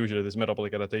where usually this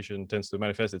metabolic adaptation tends to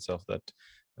manifest itself, that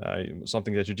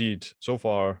something that you did so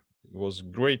far was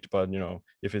great, but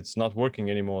if it's not working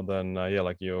anymore, then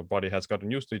like your body has gotten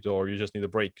used to it, or you just need a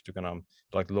break to kind of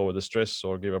like lower the stress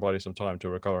or give your body some time to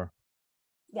recover.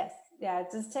 Yes. Yeah.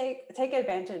 Just take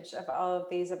advantage of all of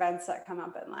these events that come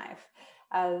up in life,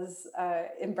 as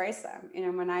embrace them.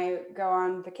 When I go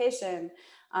on vacation,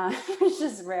 which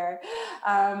is rare,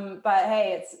 but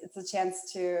hey, it's a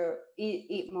chance to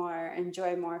eat more,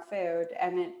 enjoy more food,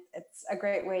 and it's a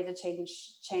great way to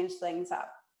change things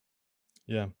up.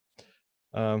 Yeah.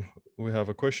 We have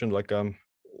a question like,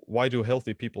 why do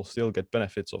healthy people still get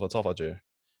benefits of autophagy?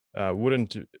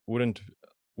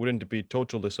 Wouldn't it be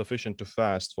totally sufficient to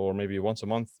fast for maybe once a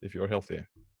month if you're healthy?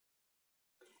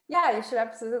 Yeah, you should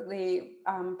absolutely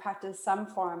practice some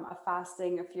form of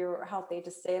fasting if you're healthy, to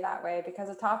stay that way, because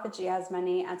autophagy has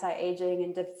many anti-aging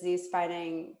and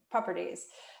disease-fighting properties.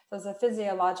 So it's a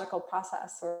physiological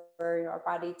process where your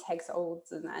body takes old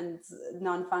and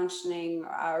non-functioning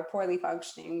or poorly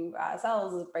functioning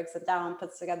cells, breaks it down,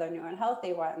 puts together new and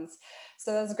healthy ones.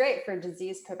 So that's great for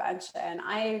disease prevention.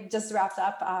 I just wrapped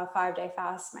up a 5-day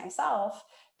fast myself,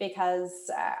 because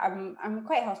I'm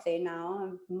quite healthy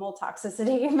now. Mold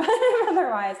toxicity, but I'm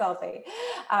otherwise healthy.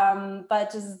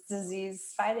 But just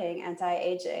disease fighting,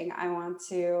 anti-aging. I want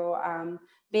to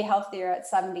be healthier at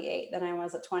 78 than I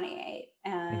was at 28,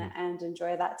 and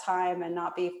enjoy that time and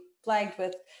not be plagued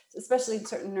with, especially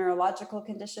certain neurological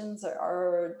conditions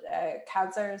or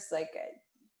cancers. Like,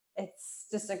 it's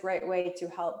just a great way to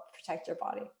help protect your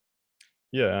body.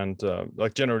 Yeah, and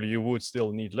like generally you would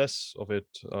still need less of it,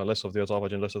 less of the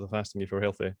autophagy and less of the fasting if you're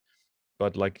healthy,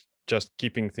 but like just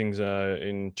keeping things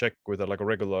in check with like a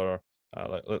regular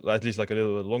at least like a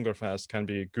little longer fast can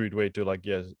be a good way to like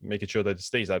make it sure that it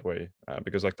stays that way,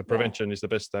 because like the prevention is the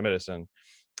best medicine.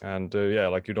 And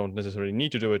like you don't necessarily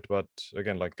need to do it, but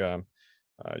again, like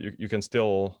you can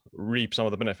still reap some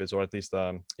of the benefits, or at least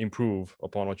improve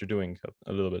upon what you're doing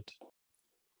a little bit.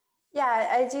 Yeah,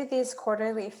 I do these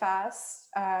quarterly fasts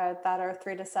that are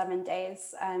 3 to 7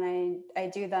 days, and I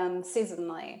do them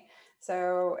seasonally.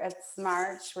 So it's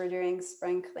March, we're doing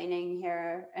spring cleaning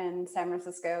here in San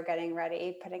Francisco, getting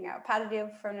ready, putting out patio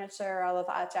furniture, all of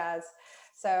that jazz.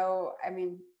 So, I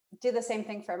mean, do the same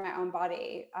thing for my own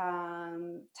body,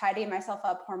 tidy myself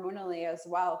up hormonally as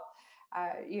well.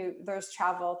 There's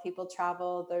travel, people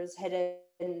travel, there's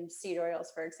hidden seed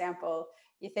oils, for example.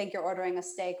 you think you're ordering a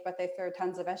steak, but they throw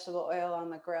tons of vegetable oil on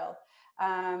the grill.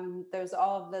 There's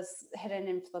all of this hidden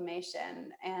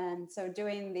inflammation. And so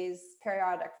doing these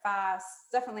periodic fasts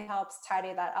definitely helps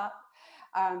tidy that up.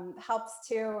 Helps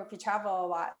too if you travel a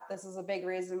lot. This is a big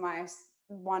reason why I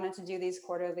wanted to do these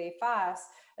quarterly fasts,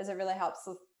 is it really helps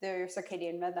with your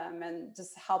circadian rhythm and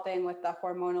just helping with the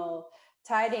hormonal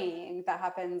tidying that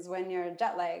happens when you're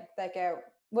jet lagged. Like, it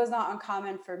was not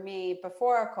uncommon for me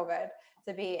before COVID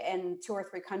to be in 2 or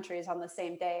 3 countries on the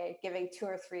same day, giving 2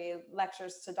 or 3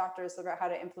 lectures to doctors about how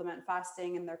to implement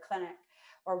fasting in their clinic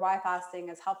or why fasting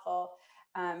is helpful.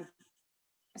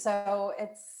 So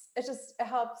it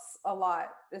helps a lot.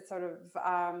 It sort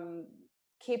of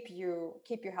keep you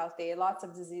healthy. Lots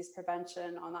of disease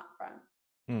prevention on that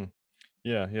front.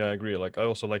 Yeah, I agree. Like I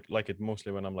also like it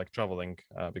mostly when I'm like traveling,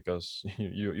 because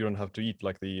you don't have to eat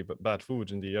like the bad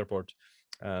foods in the airport,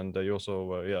 and you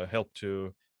also help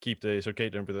to keep the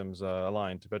circadian rhythms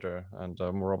aligned better and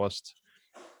more robust.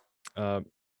 Uh,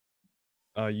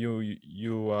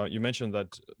 you mentioned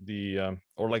that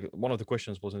or like one of the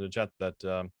questions was in the chat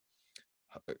that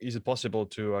is it possible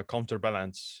to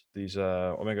counterbalance these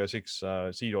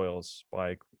omega-6 seed oils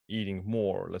by eating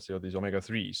more, let's say, of these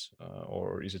omega-3s,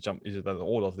 or is it that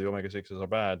all of the omega-6s are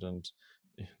bad and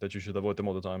that you should avoid them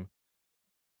all the time?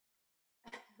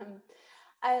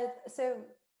 So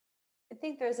I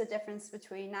think there's a difference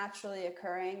between naturally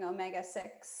occurring omega-6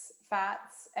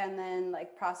 fats and then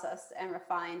like processed and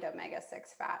refined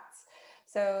omega-6 fats.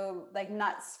 So like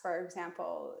nuts, for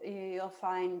example, you'll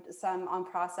find some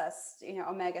unprocessed,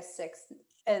 omega-6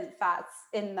 fats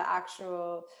in the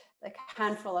actual like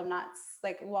handful of nuts,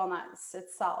 like walnuts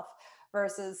itself,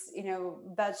 versus,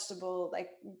 vegetable like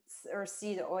or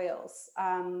seed oils,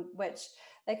 which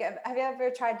like, have you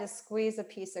ever tried to squeeze a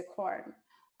piece of corn?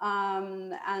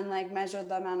 And like measure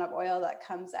the amount of oil that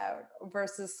comes out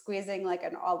versus squeezing like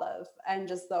an olive and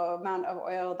just the amount of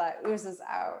oil that oozes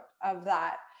out of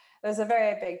that. There's a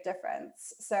very big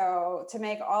difference. So to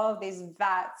make all of these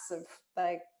vats of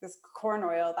like this corn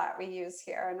oil that we use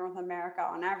here in North America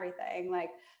on everything, like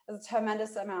there's a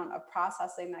tremendous amount of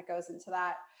processing that goes into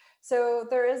that. So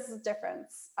there is a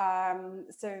difference.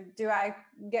 So do I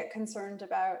get concerned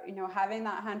about, having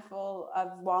that handful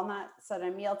of walnuts at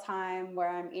a mealtime where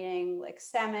I'm eating like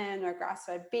salmon or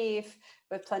grass-fed beef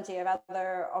with plenty of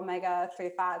other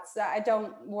omega-3 fats? I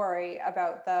don't worry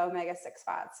about the omega-6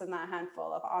 fats in that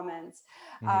handful of almonds.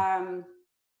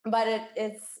 But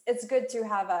it's good to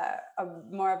have a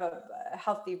more of a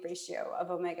healthy ratio of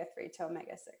omega-3 to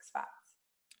omega-6 fats.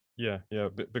 Yeah,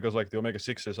 because like the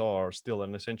omega-6s are still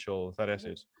an essential fatty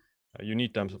acid. You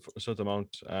need them for a certain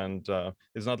amount, and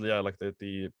it's not like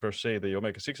the per se the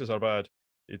omega-6s are bad.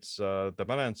 It's the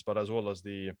balance, but as well as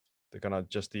the kind of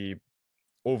just the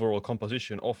overall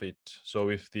composition of it. So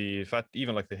if the fat,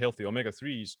 even like the healthy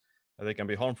omega-3s, they can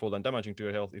be harmful and damaging to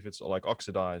your health if it's like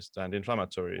oxidized and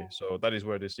inflammatory. So that is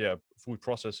where this food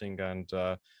processing and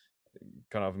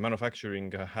kind of manufacturing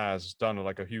has done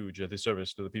like a huge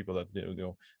disservice to the people that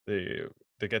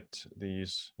they get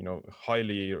these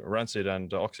highly rancid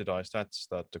and oxidized fats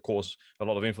that cause a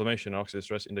lot of inflammation and oxidative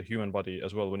stress in the human body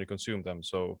as well when you consume them.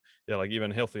 So like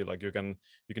even healthy, like you can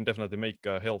definitely make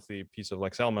a healthy piece of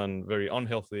like salmon very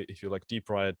unhealthy if you like deep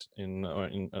fry it in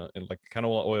like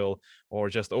canola oil or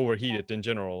just overheat it in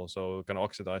general, so can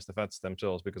oxidize the fats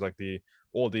themselves, because like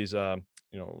all these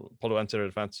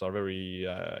polyunsaturated fats are very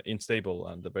unstable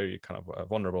and very kind of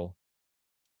vulnerable.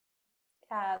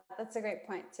 Yeah, that's a great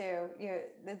point too.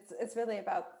 It's really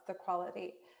about the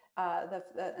quality, and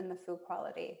the food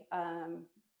quality,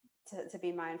 to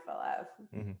be mindful of.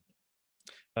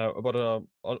 But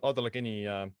are there like any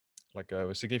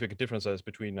significant differences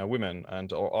between women,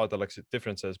 and or are there like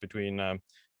differences between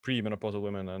pre-menopausal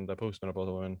women and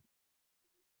post-menopausal women?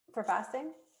 For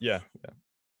fasting? Yeah.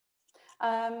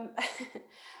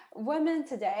 Women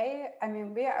today, I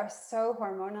mean, we are so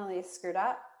hormonally screwed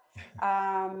up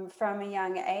from a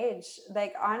young age.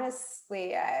 Like,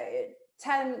 honestly,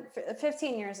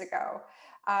 15 years ago,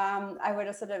 I would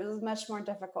have said it was much more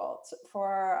difficult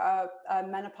for a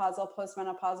menopausal,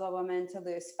 postmenopausal woman to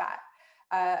lose fat.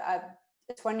 A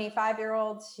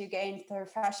 25-year-old who gained their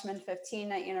freshman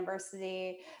 15 at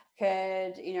university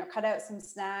could, cut out some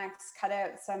snacks, cut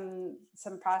out some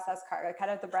processed carbs, cut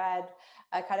out the bread,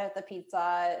 cut out the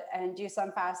pizza, and do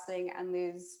some fasting and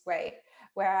lose weight.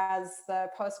 Whereas the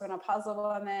postmenopausal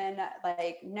woman,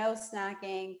 like no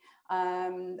snacking,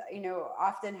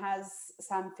 often has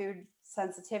some food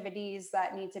sensitivities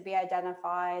that need to be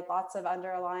identified, lots of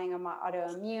underlying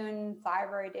autoimmune,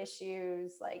 thyroid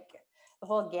issues, like the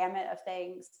whole gamut of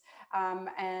things.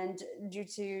 And due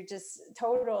to just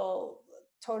total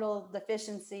total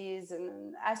deficiencies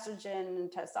and estrogen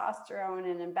and testosterone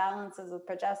and imbalances with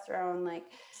progesterone, like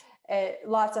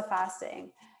lots of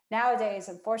fasting. Nowadays,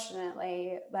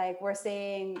 unfortunately, like we're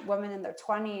seeing women in their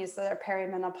 20s that are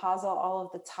perimenopausal all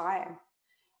of the time.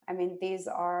 I mean, these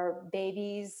are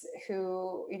babies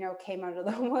who, came out of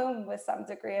the womb with some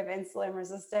degree of insulin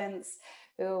resistance,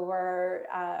 who were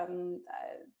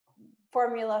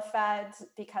formula fed,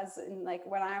 because like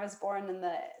when I was born in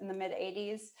the mid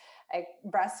 80s, like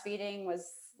breastfeeding was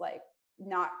like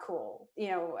not cool,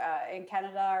 in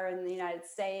Canada or in the United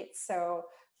States. So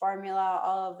formula,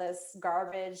 all of this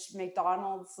garbage.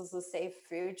 McDonald's was a safe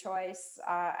food choice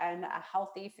and a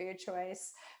healthy food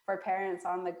choice for parents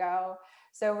on the go.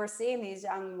 So we're seeing these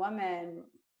young women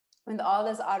with all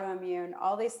this autoimmune,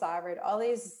 all these thyroid, all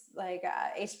these like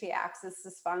HPA axis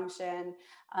dysfunction,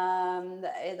 and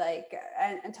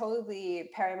totally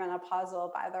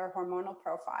perimenopausal by their hormonal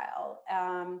profile.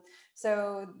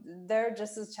 So they're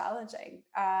just as challenging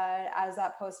as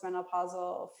that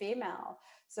postmenopausal female.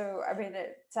 So I mean,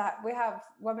 we have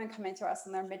women coming to us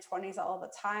in their mid-20s all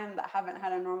the time that haven't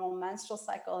had a normal menstrual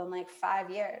cycle in like 5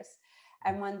 years,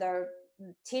 and when they're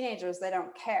teenagers, they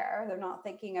don't care. They're not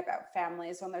thinking about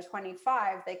families. When they're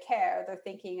 25, they care. They're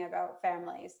thinking about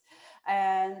families.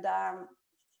 And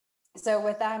so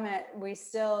with them, we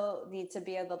still need to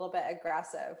be a little bit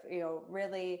aggressive,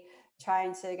 really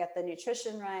trying to get the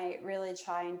nutrition right, really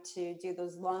trying to do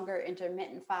those longer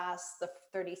intermittent fasts, the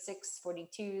 36,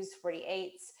 42s,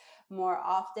 48s more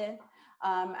often.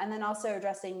 And then also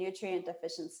addressing nutrient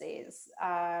deficiencies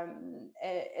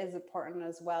is important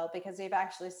as well, because we've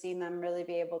actually seen them really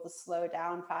be able to slow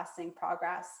down fasting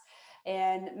progress.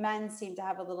 And men seem to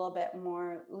have a little bit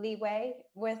more leeway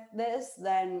with this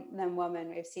than women.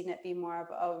 We've seen it be more of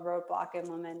a roadblock in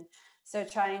women. So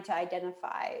trying to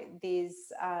identify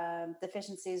these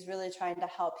deficiencies, really trying to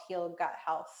help heal gut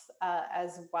health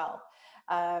as well.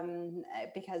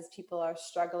 Because people are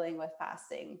struggling with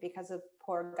fasting because of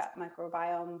poor gut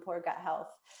microbiome, poor gut health.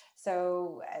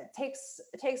 So it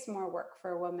takes more work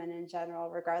for women in general,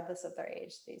 regardless of their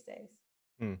age these days.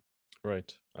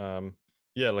 Right.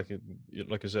 Yeah, like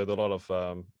like you said, a lot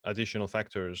of additional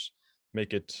factors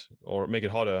make it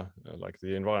harder. Like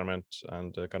the environment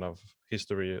and kind of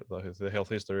history, the health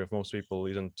history of most people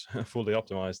isn't fully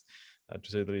optimized,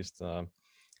 to say the least.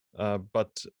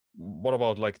 But what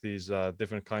about like these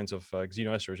different kinds of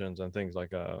xenoestrogens and things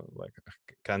like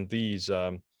can these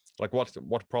like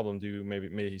what problem do you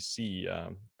may see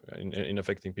in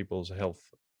affecting people's health?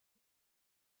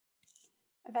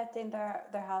 Affecting their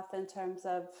health in terms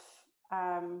of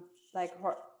like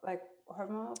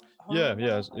hormonal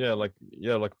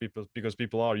Like people, because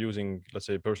people are using, let's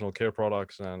say, personal care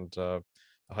products and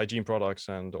hygiene products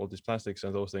and all these plastics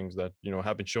and those things that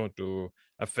have been shown to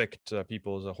affect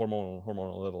people's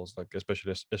hormonal levels, like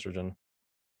especially estrogen.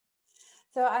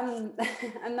 So I'm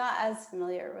I'm not as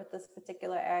familiar with this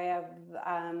particular area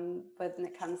when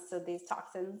it comes to these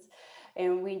toxins,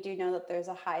 and we do know that there's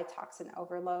a high toxin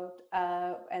overload,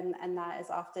 and that is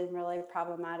often really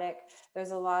problematic.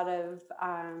 There's a lot of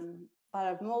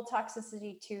mold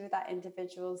toxicity too that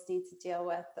individuals need to deal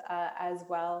with as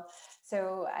well.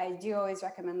 So I do always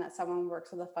recommend that someone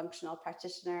works with a functional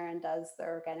practitioner and does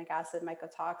their organic acid,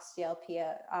 mycotox, GLP,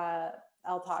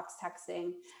 L-tox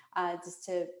texting, just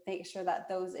to make sure that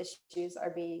those issues are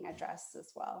being addressed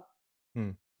as well.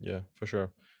 Yeah, for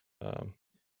sure. Um,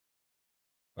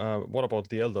 what about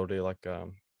the elderly? Like,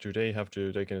 do they have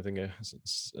to take anything,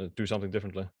 do something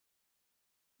differently?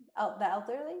 The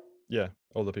elderly? Yeah,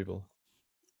 older people.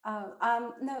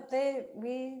 Oh, no,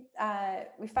 we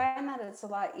find that it's a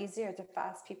lot easier to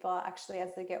fast people actually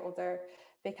as they get older,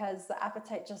 because the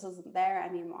appetite just isn't there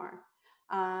anymore.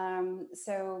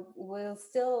 So we'll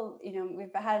still,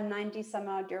 we've had 90 some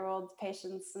odd year old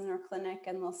patients in our clinic,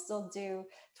 and they'll still do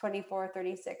 24,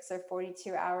 36, or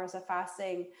 42 hours of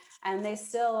fasting. And they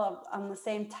still, on the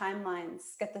same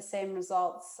timelines, get the same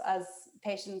results as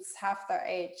patients half their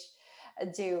age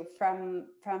do from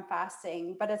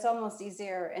fasting. But it's almost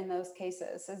easier in those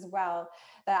cases as well.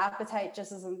 The appetite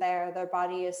just isn't there. Their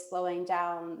body is slowing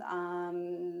down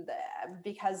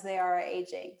because they are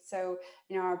aging. So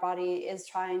our body is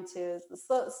trying to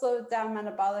slow down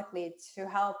metabolically to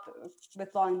help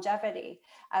with longevity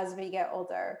as we get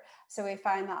older. So we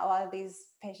find that a lot of these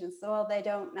patients, well, they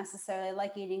don't necessarily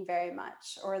like eating very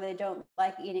much, or they don't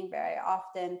like eating very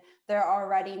often. They're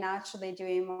already naturally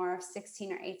doing more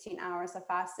 16 or 18 hours of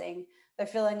fasting. They're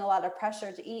feeling a lot of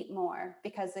pressure to eat more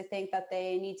because they think that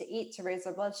they need to eat to raise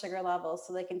their blood sugar levels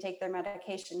so they can take their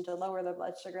medication to lower their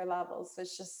blood sugar levels. So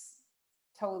it's just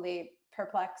totally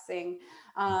perplexing.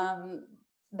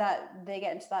 that they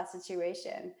get into that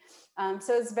situation.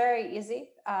 So it's very easy.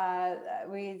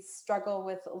 We struggle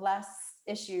with less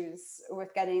issues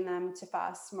with getting them to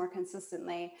fast more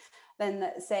consistently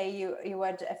than say you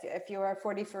would if you were a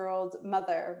 44-year-old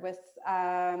mother with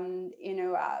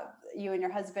you and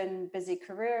your husband busy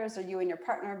careers, or you and your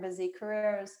partner busy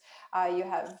careers. You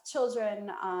have children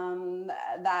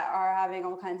that are having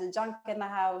all kinds of junk in the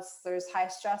house. There's high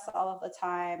stress all of the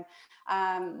time.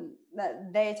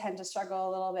 That they tend to struggle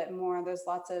a little bit more. There's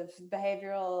lots of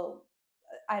behavioral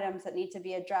items that need to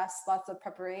be addressed, lots of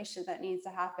preparation that needs to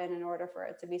happen in order for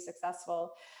it to be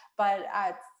successful. But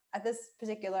at this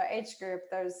particular age group,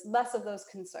 there's less of those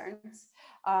concerns,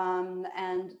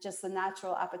 and just the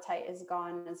natural appetite is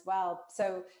gone as well.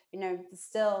 So,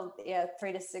 still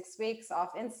 3 to 6 weeks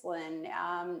off insulin,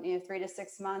 3 to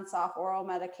 6 months off oral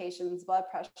medications, blood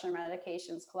pressure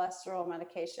medications, cholesterol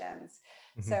medications.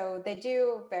 Mm-hmm. So they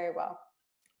do very well.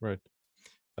 Right.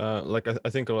 I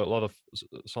think a lot of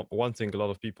one thing a lot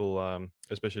of people,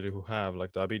 especially who have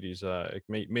like diabetes,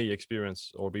 may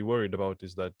experience or be worried about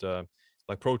is that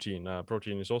like protein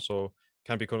is also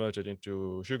can be converted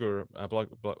into sugar,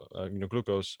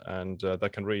 glucose, and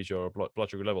that can raise your blood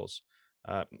sugar levels.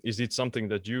 Is it something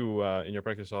that you in your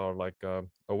practice are like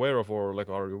aware of, or like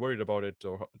are you worried about it,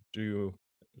 or do you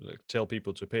like tell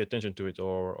people to pay attention to it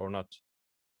or not?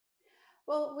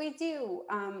 Well, we do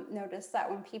notice that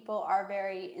when people are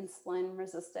very insulin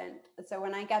resistant. So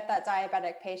when I get that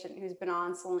diabetic patient who's been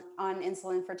on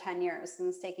insulin for 10 years and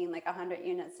is taking like 100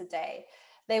 units a day,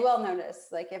 they will notice,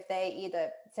 like if they eat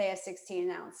say a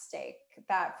 16-ounce steak,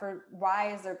 that for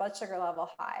why is their blood sugar level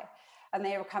high? And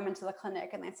they will come into the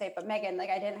clinic and they say, but Megan, like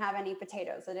I didn't have any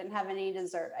potatoes. I didn't have any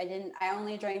dessert. I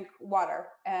only drank water.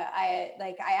 I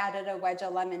added a wedge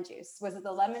of lemon juice. Was it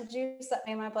the lemon juice that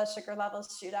made my blood sugar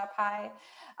levels shoot up high?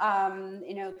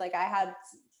 I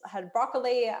had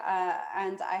broccoli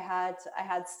and I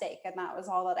had steak, and that was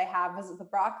all that I have. Was it the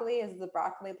broccoli? Is the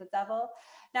broccoli the devil?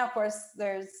 Now, of course,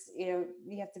 there's,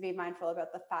 you have to be mindful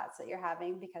about the fats that you're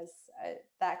having, because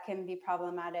that can be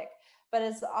problematic. But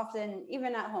it's often,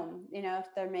 even at home, if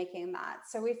they're making that.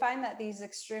 So we find that these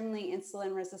extremely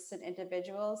insulin resistant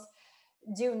individuals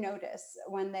do notice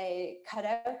when they cut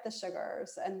out the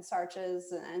sugars and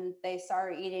starches and they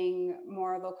start eating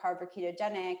more low carb or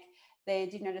ketogenic. They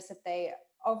do notice that they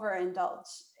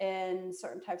overindulge in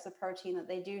certain types of protein, that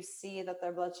they do see that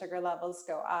their blood sugar levels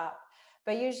go up.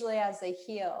 But usually as they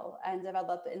heal and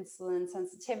develop insulin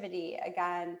sensitivity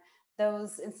again,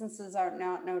 those instances are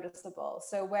not noticeable.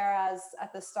 So whereas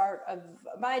at the start of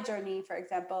my journey, for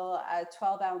example, a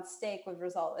 12-ounce steak would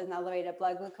result in elevated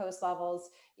blood glucose levels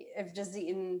if just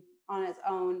eaten on its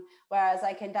own, whereas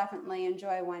I can definitely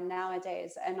enjoy one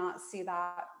nowadays and not see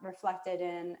that reflected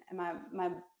in my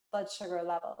blood sugar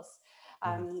levels.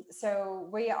 So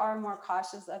we are more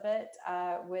cautious of it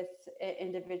with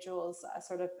individuals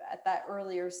sort of at that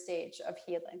earlier stage of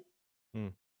healing.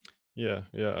 Mm. Yeah,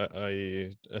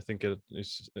 I think it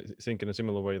is. I think in a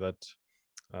similar way that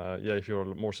if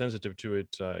you're more sensitive to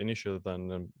it initially,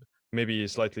 then maybe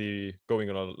slightly going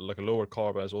on a lower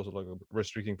carb as also like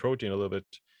restricting protein a little bit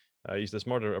is the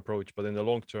smarter approach. But in the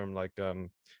long term,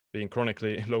 being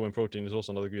chronically low in protein is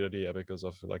also not a good idea, because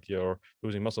of like you're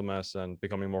losing muscle mass and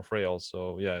becoming more frail.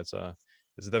 So yeah, it's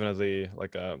definitely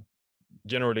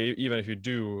generally, even if you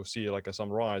do see some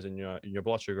rise in your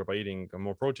blood sugar by eating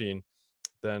more protein,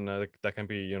 then that can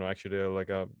be actually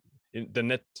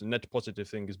the net positive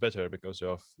thing is better, because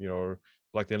of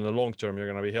like in the long term you're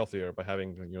going to be healthier by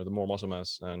having the more muscle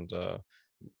mass, and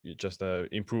you just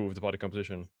improve the body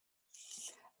composition.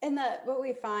 And what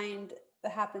we find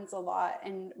that happens a lot,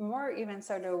 and more even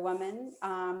so to women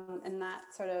in that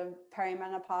sort of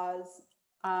perimenopause,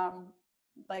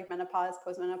 like menopause,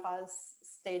 postmenopause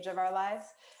stage of our lives,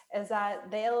 is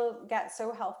that they'll get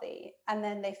so healthy and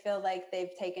then they feel like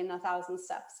they've taken 1,000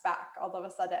 steps back all of a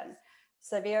sudden.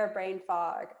 Severe brain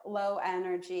fog, low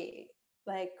energy,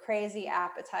 like crazy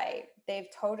appetite. They've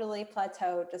totally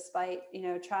plateaued despite,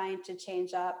 trying to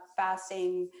change up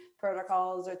fasting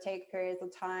protocols or take periods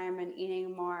of time and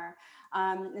eating more.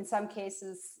 In some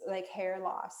cases, like hair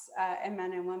loss in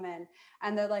men and women.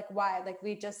 And they're like, why? Like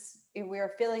we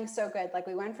were feeling so good. Like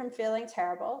we went from feeling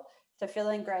terrible to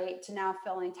feeling great to now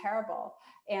feeling terrible.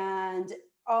 And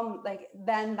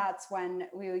then that's when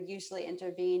we would usually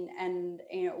intervene, and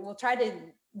we'll try to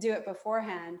do it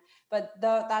beforehand, but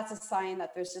that's a sign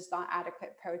that there's just not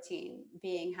adequate protein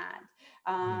being had.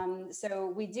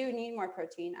 So we do need more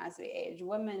protein as we age.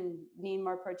 Women need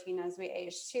more protein as we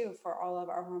age too, for all of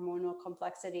our hormonal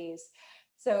complexities.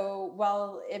 So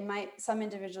while some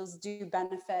individuals do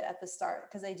benefit at the start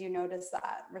because they do notice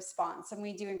that response, and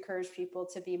we do encourage people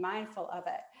to be mindful of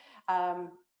it.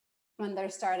 When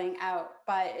they're starting out,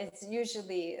 but it's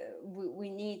usually we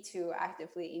need to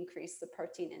actively increase the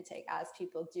protein intake as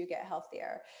people do get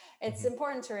healthier. It's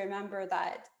important to remember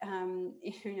that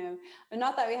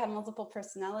not that we have multiple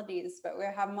personalities, but we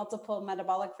have multiple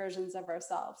metabolic versions of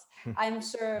ourselves. I'm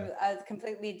sure a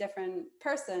completely different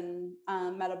person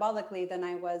metabolically than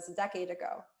I was a decade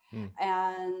ago.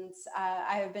 And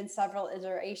I have been several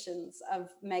iterations of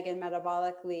Megan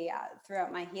metabolically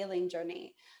throughout my healing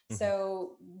journey.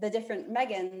 So the different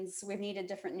Megans, we've needed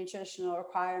different nutritional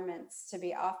requirements to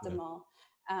be optimal.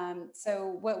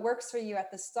 So what works for you at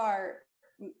the start,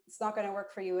 it's not going to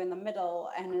work for you in the middle,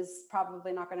 and is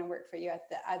probably not going to work for you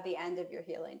at the end of your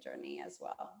healing journey as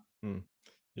well.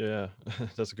 Yeah,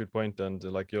 that's a good point. And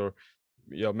like your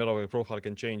metabolic profile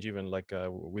can change even like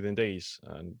within days.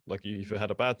 And like if you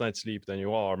had a bad night's sleep, then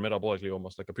you are metabolically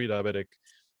almost like a pre-diabetic.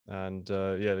 And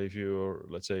if you're,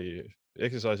 let's say,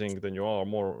 exercising, then you are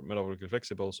more metabolically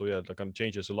flexible. So yeah, that kind of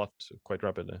changes a lot quite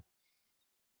rapidly.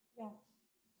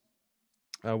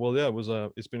 Well, yeah,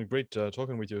 it's been great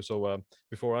talking with you. So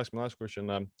before I ask my last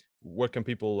question, where can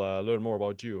people learn more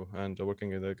about you, and where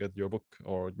can they get your book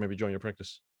or maybe join your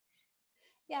practice?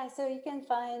 Yeah, so you can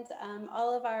find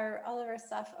all of our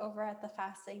stuff over at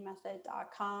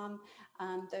thefastingmethod.com.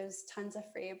 There's tons of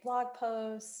free blog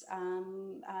posts,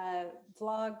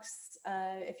 vlogs.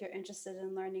 If you're interested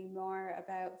in learning more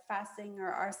about fasting or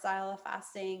our style of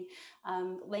fasting,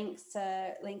 links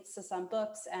to some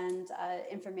books and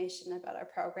information about our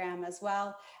program as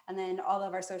well. And then all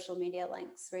of our social media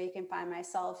links where you can find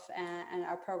myself and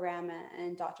our program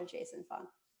and Dr. Jason Fung.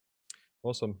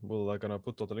 Awesome. We're gonna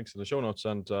put all the links in the show notes.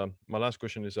 And my last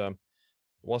question is,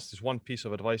 what's this one piece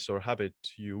of advice or habit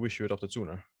you wish you adopted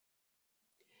sooner?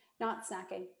 Not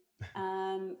snacking.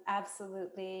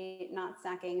 Absolutely not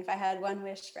snacking. If I had one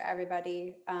wish for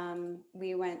everybody,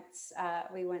 we went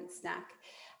snack,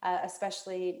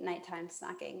 especially nighttime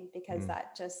snacking, because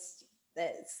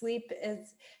sleep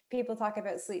is, people talk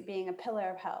about sleep being a pillar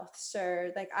of health.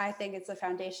 Sure. Like, I think it's a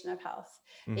foundation of health.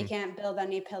 You can't build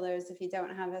any pillars if you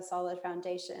don't have a solid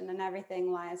foundation, and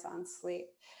everything lies on sleep.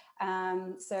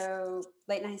 So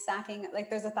late night snacking, like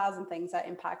there's 1,000 things that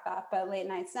impact that, but late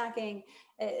night snacking,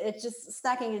 it just,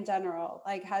 snacking in general,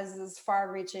 like has this far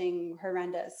reaching,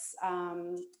 horrendous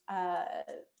side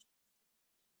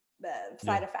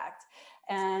effect.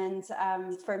 And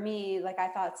for me, like, I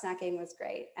thought snacking was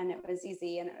great, and it was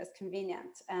easy, and it was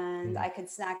convenient, and I could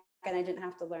snack and I didn't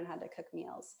have to learn how to cook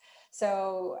meals.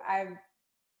 So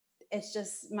it's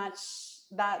just much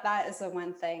that is the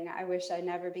one thing I wish I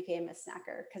never became a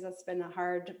snacker, because it's been a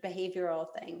hard behavioral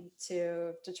thing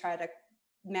to try to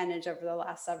manage over the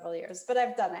last several years, but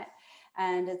I've done it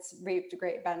and it's reaped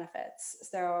great benefits.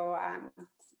 So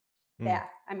yeah,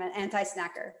 I'm an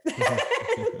anti-snacker.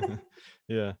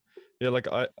 Yeah, like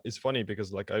it's funny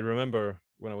because like I remember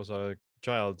when I was a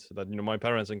child that my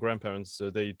parents and grandparents,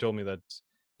 they told me that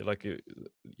like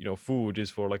food is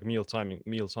for like meal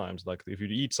times. Like if you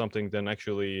eat something, then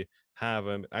actually have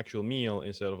an actual meal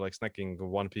instead of like snacking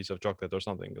one piece of chocolate or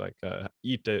something. Like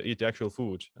eat the actual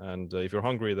food, and if you're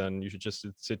hungry, then you should just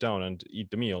sit down and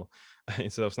eat the meal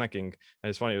instead of snacking. And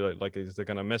it's funny, like it's the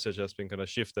kind of message has been kind of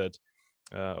shifted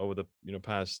over the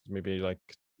past maybe like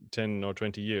 10 or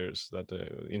 20 years, that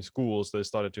in schools they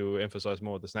started to emphasize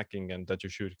more the snacking, and that you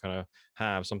should kind of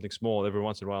have something small every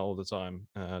once in a while all the time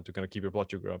to kind of keep your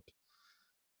blood sugar up.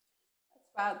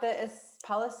 Wow, that is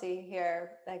policy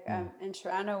here. Like in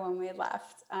Toronto when we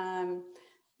left,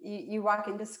 you walk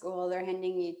into school, they're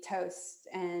handing you toast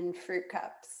and fruit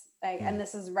cups. Like, and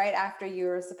this is right after you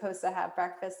were supposed to have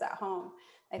breakfast at home.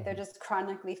 Like, they're just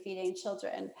chronically feeding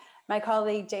children. My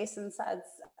colleague Jason said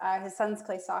his sons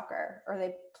play soccer, or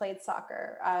they played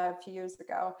soccer a few years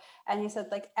ago, and he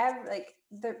said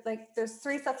there's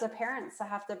 3 sets of parents that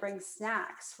have to bring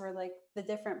snacks for like the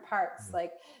different parts,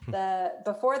 like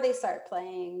before they start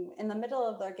playing, in the middle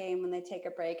of their game, when they take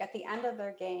a break, at the end of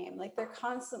their game. Like, they're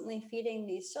constantly feeding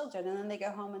these children, and then they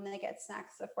go home and they get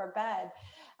snacks before bed.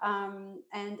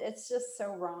 And it's just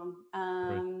so wrong.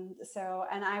 So,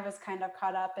 and I was kind of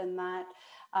caught up in that.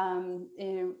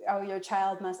 Your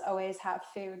child must always have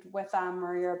food with them,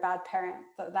 or you're a bad parent.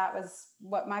 That was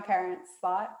what my parents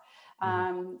thought.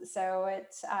 So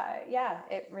it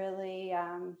really,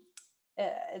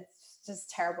 it's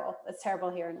just terrible. It's terrible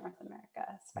here in North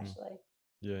America, especially.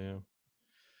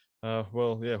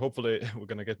 Well, yeah, hopefully we're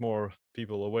gonna get more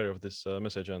people aware of this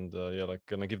message, and like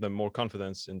gonna give them more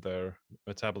confidence in their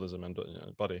metabolism and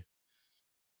body.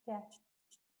 Yeah.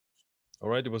 All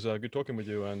right, it was good talking with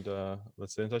you, and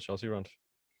let's stay in touch. I'll see you around.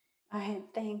 All right,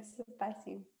 thanks. Bye,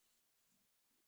 Sue.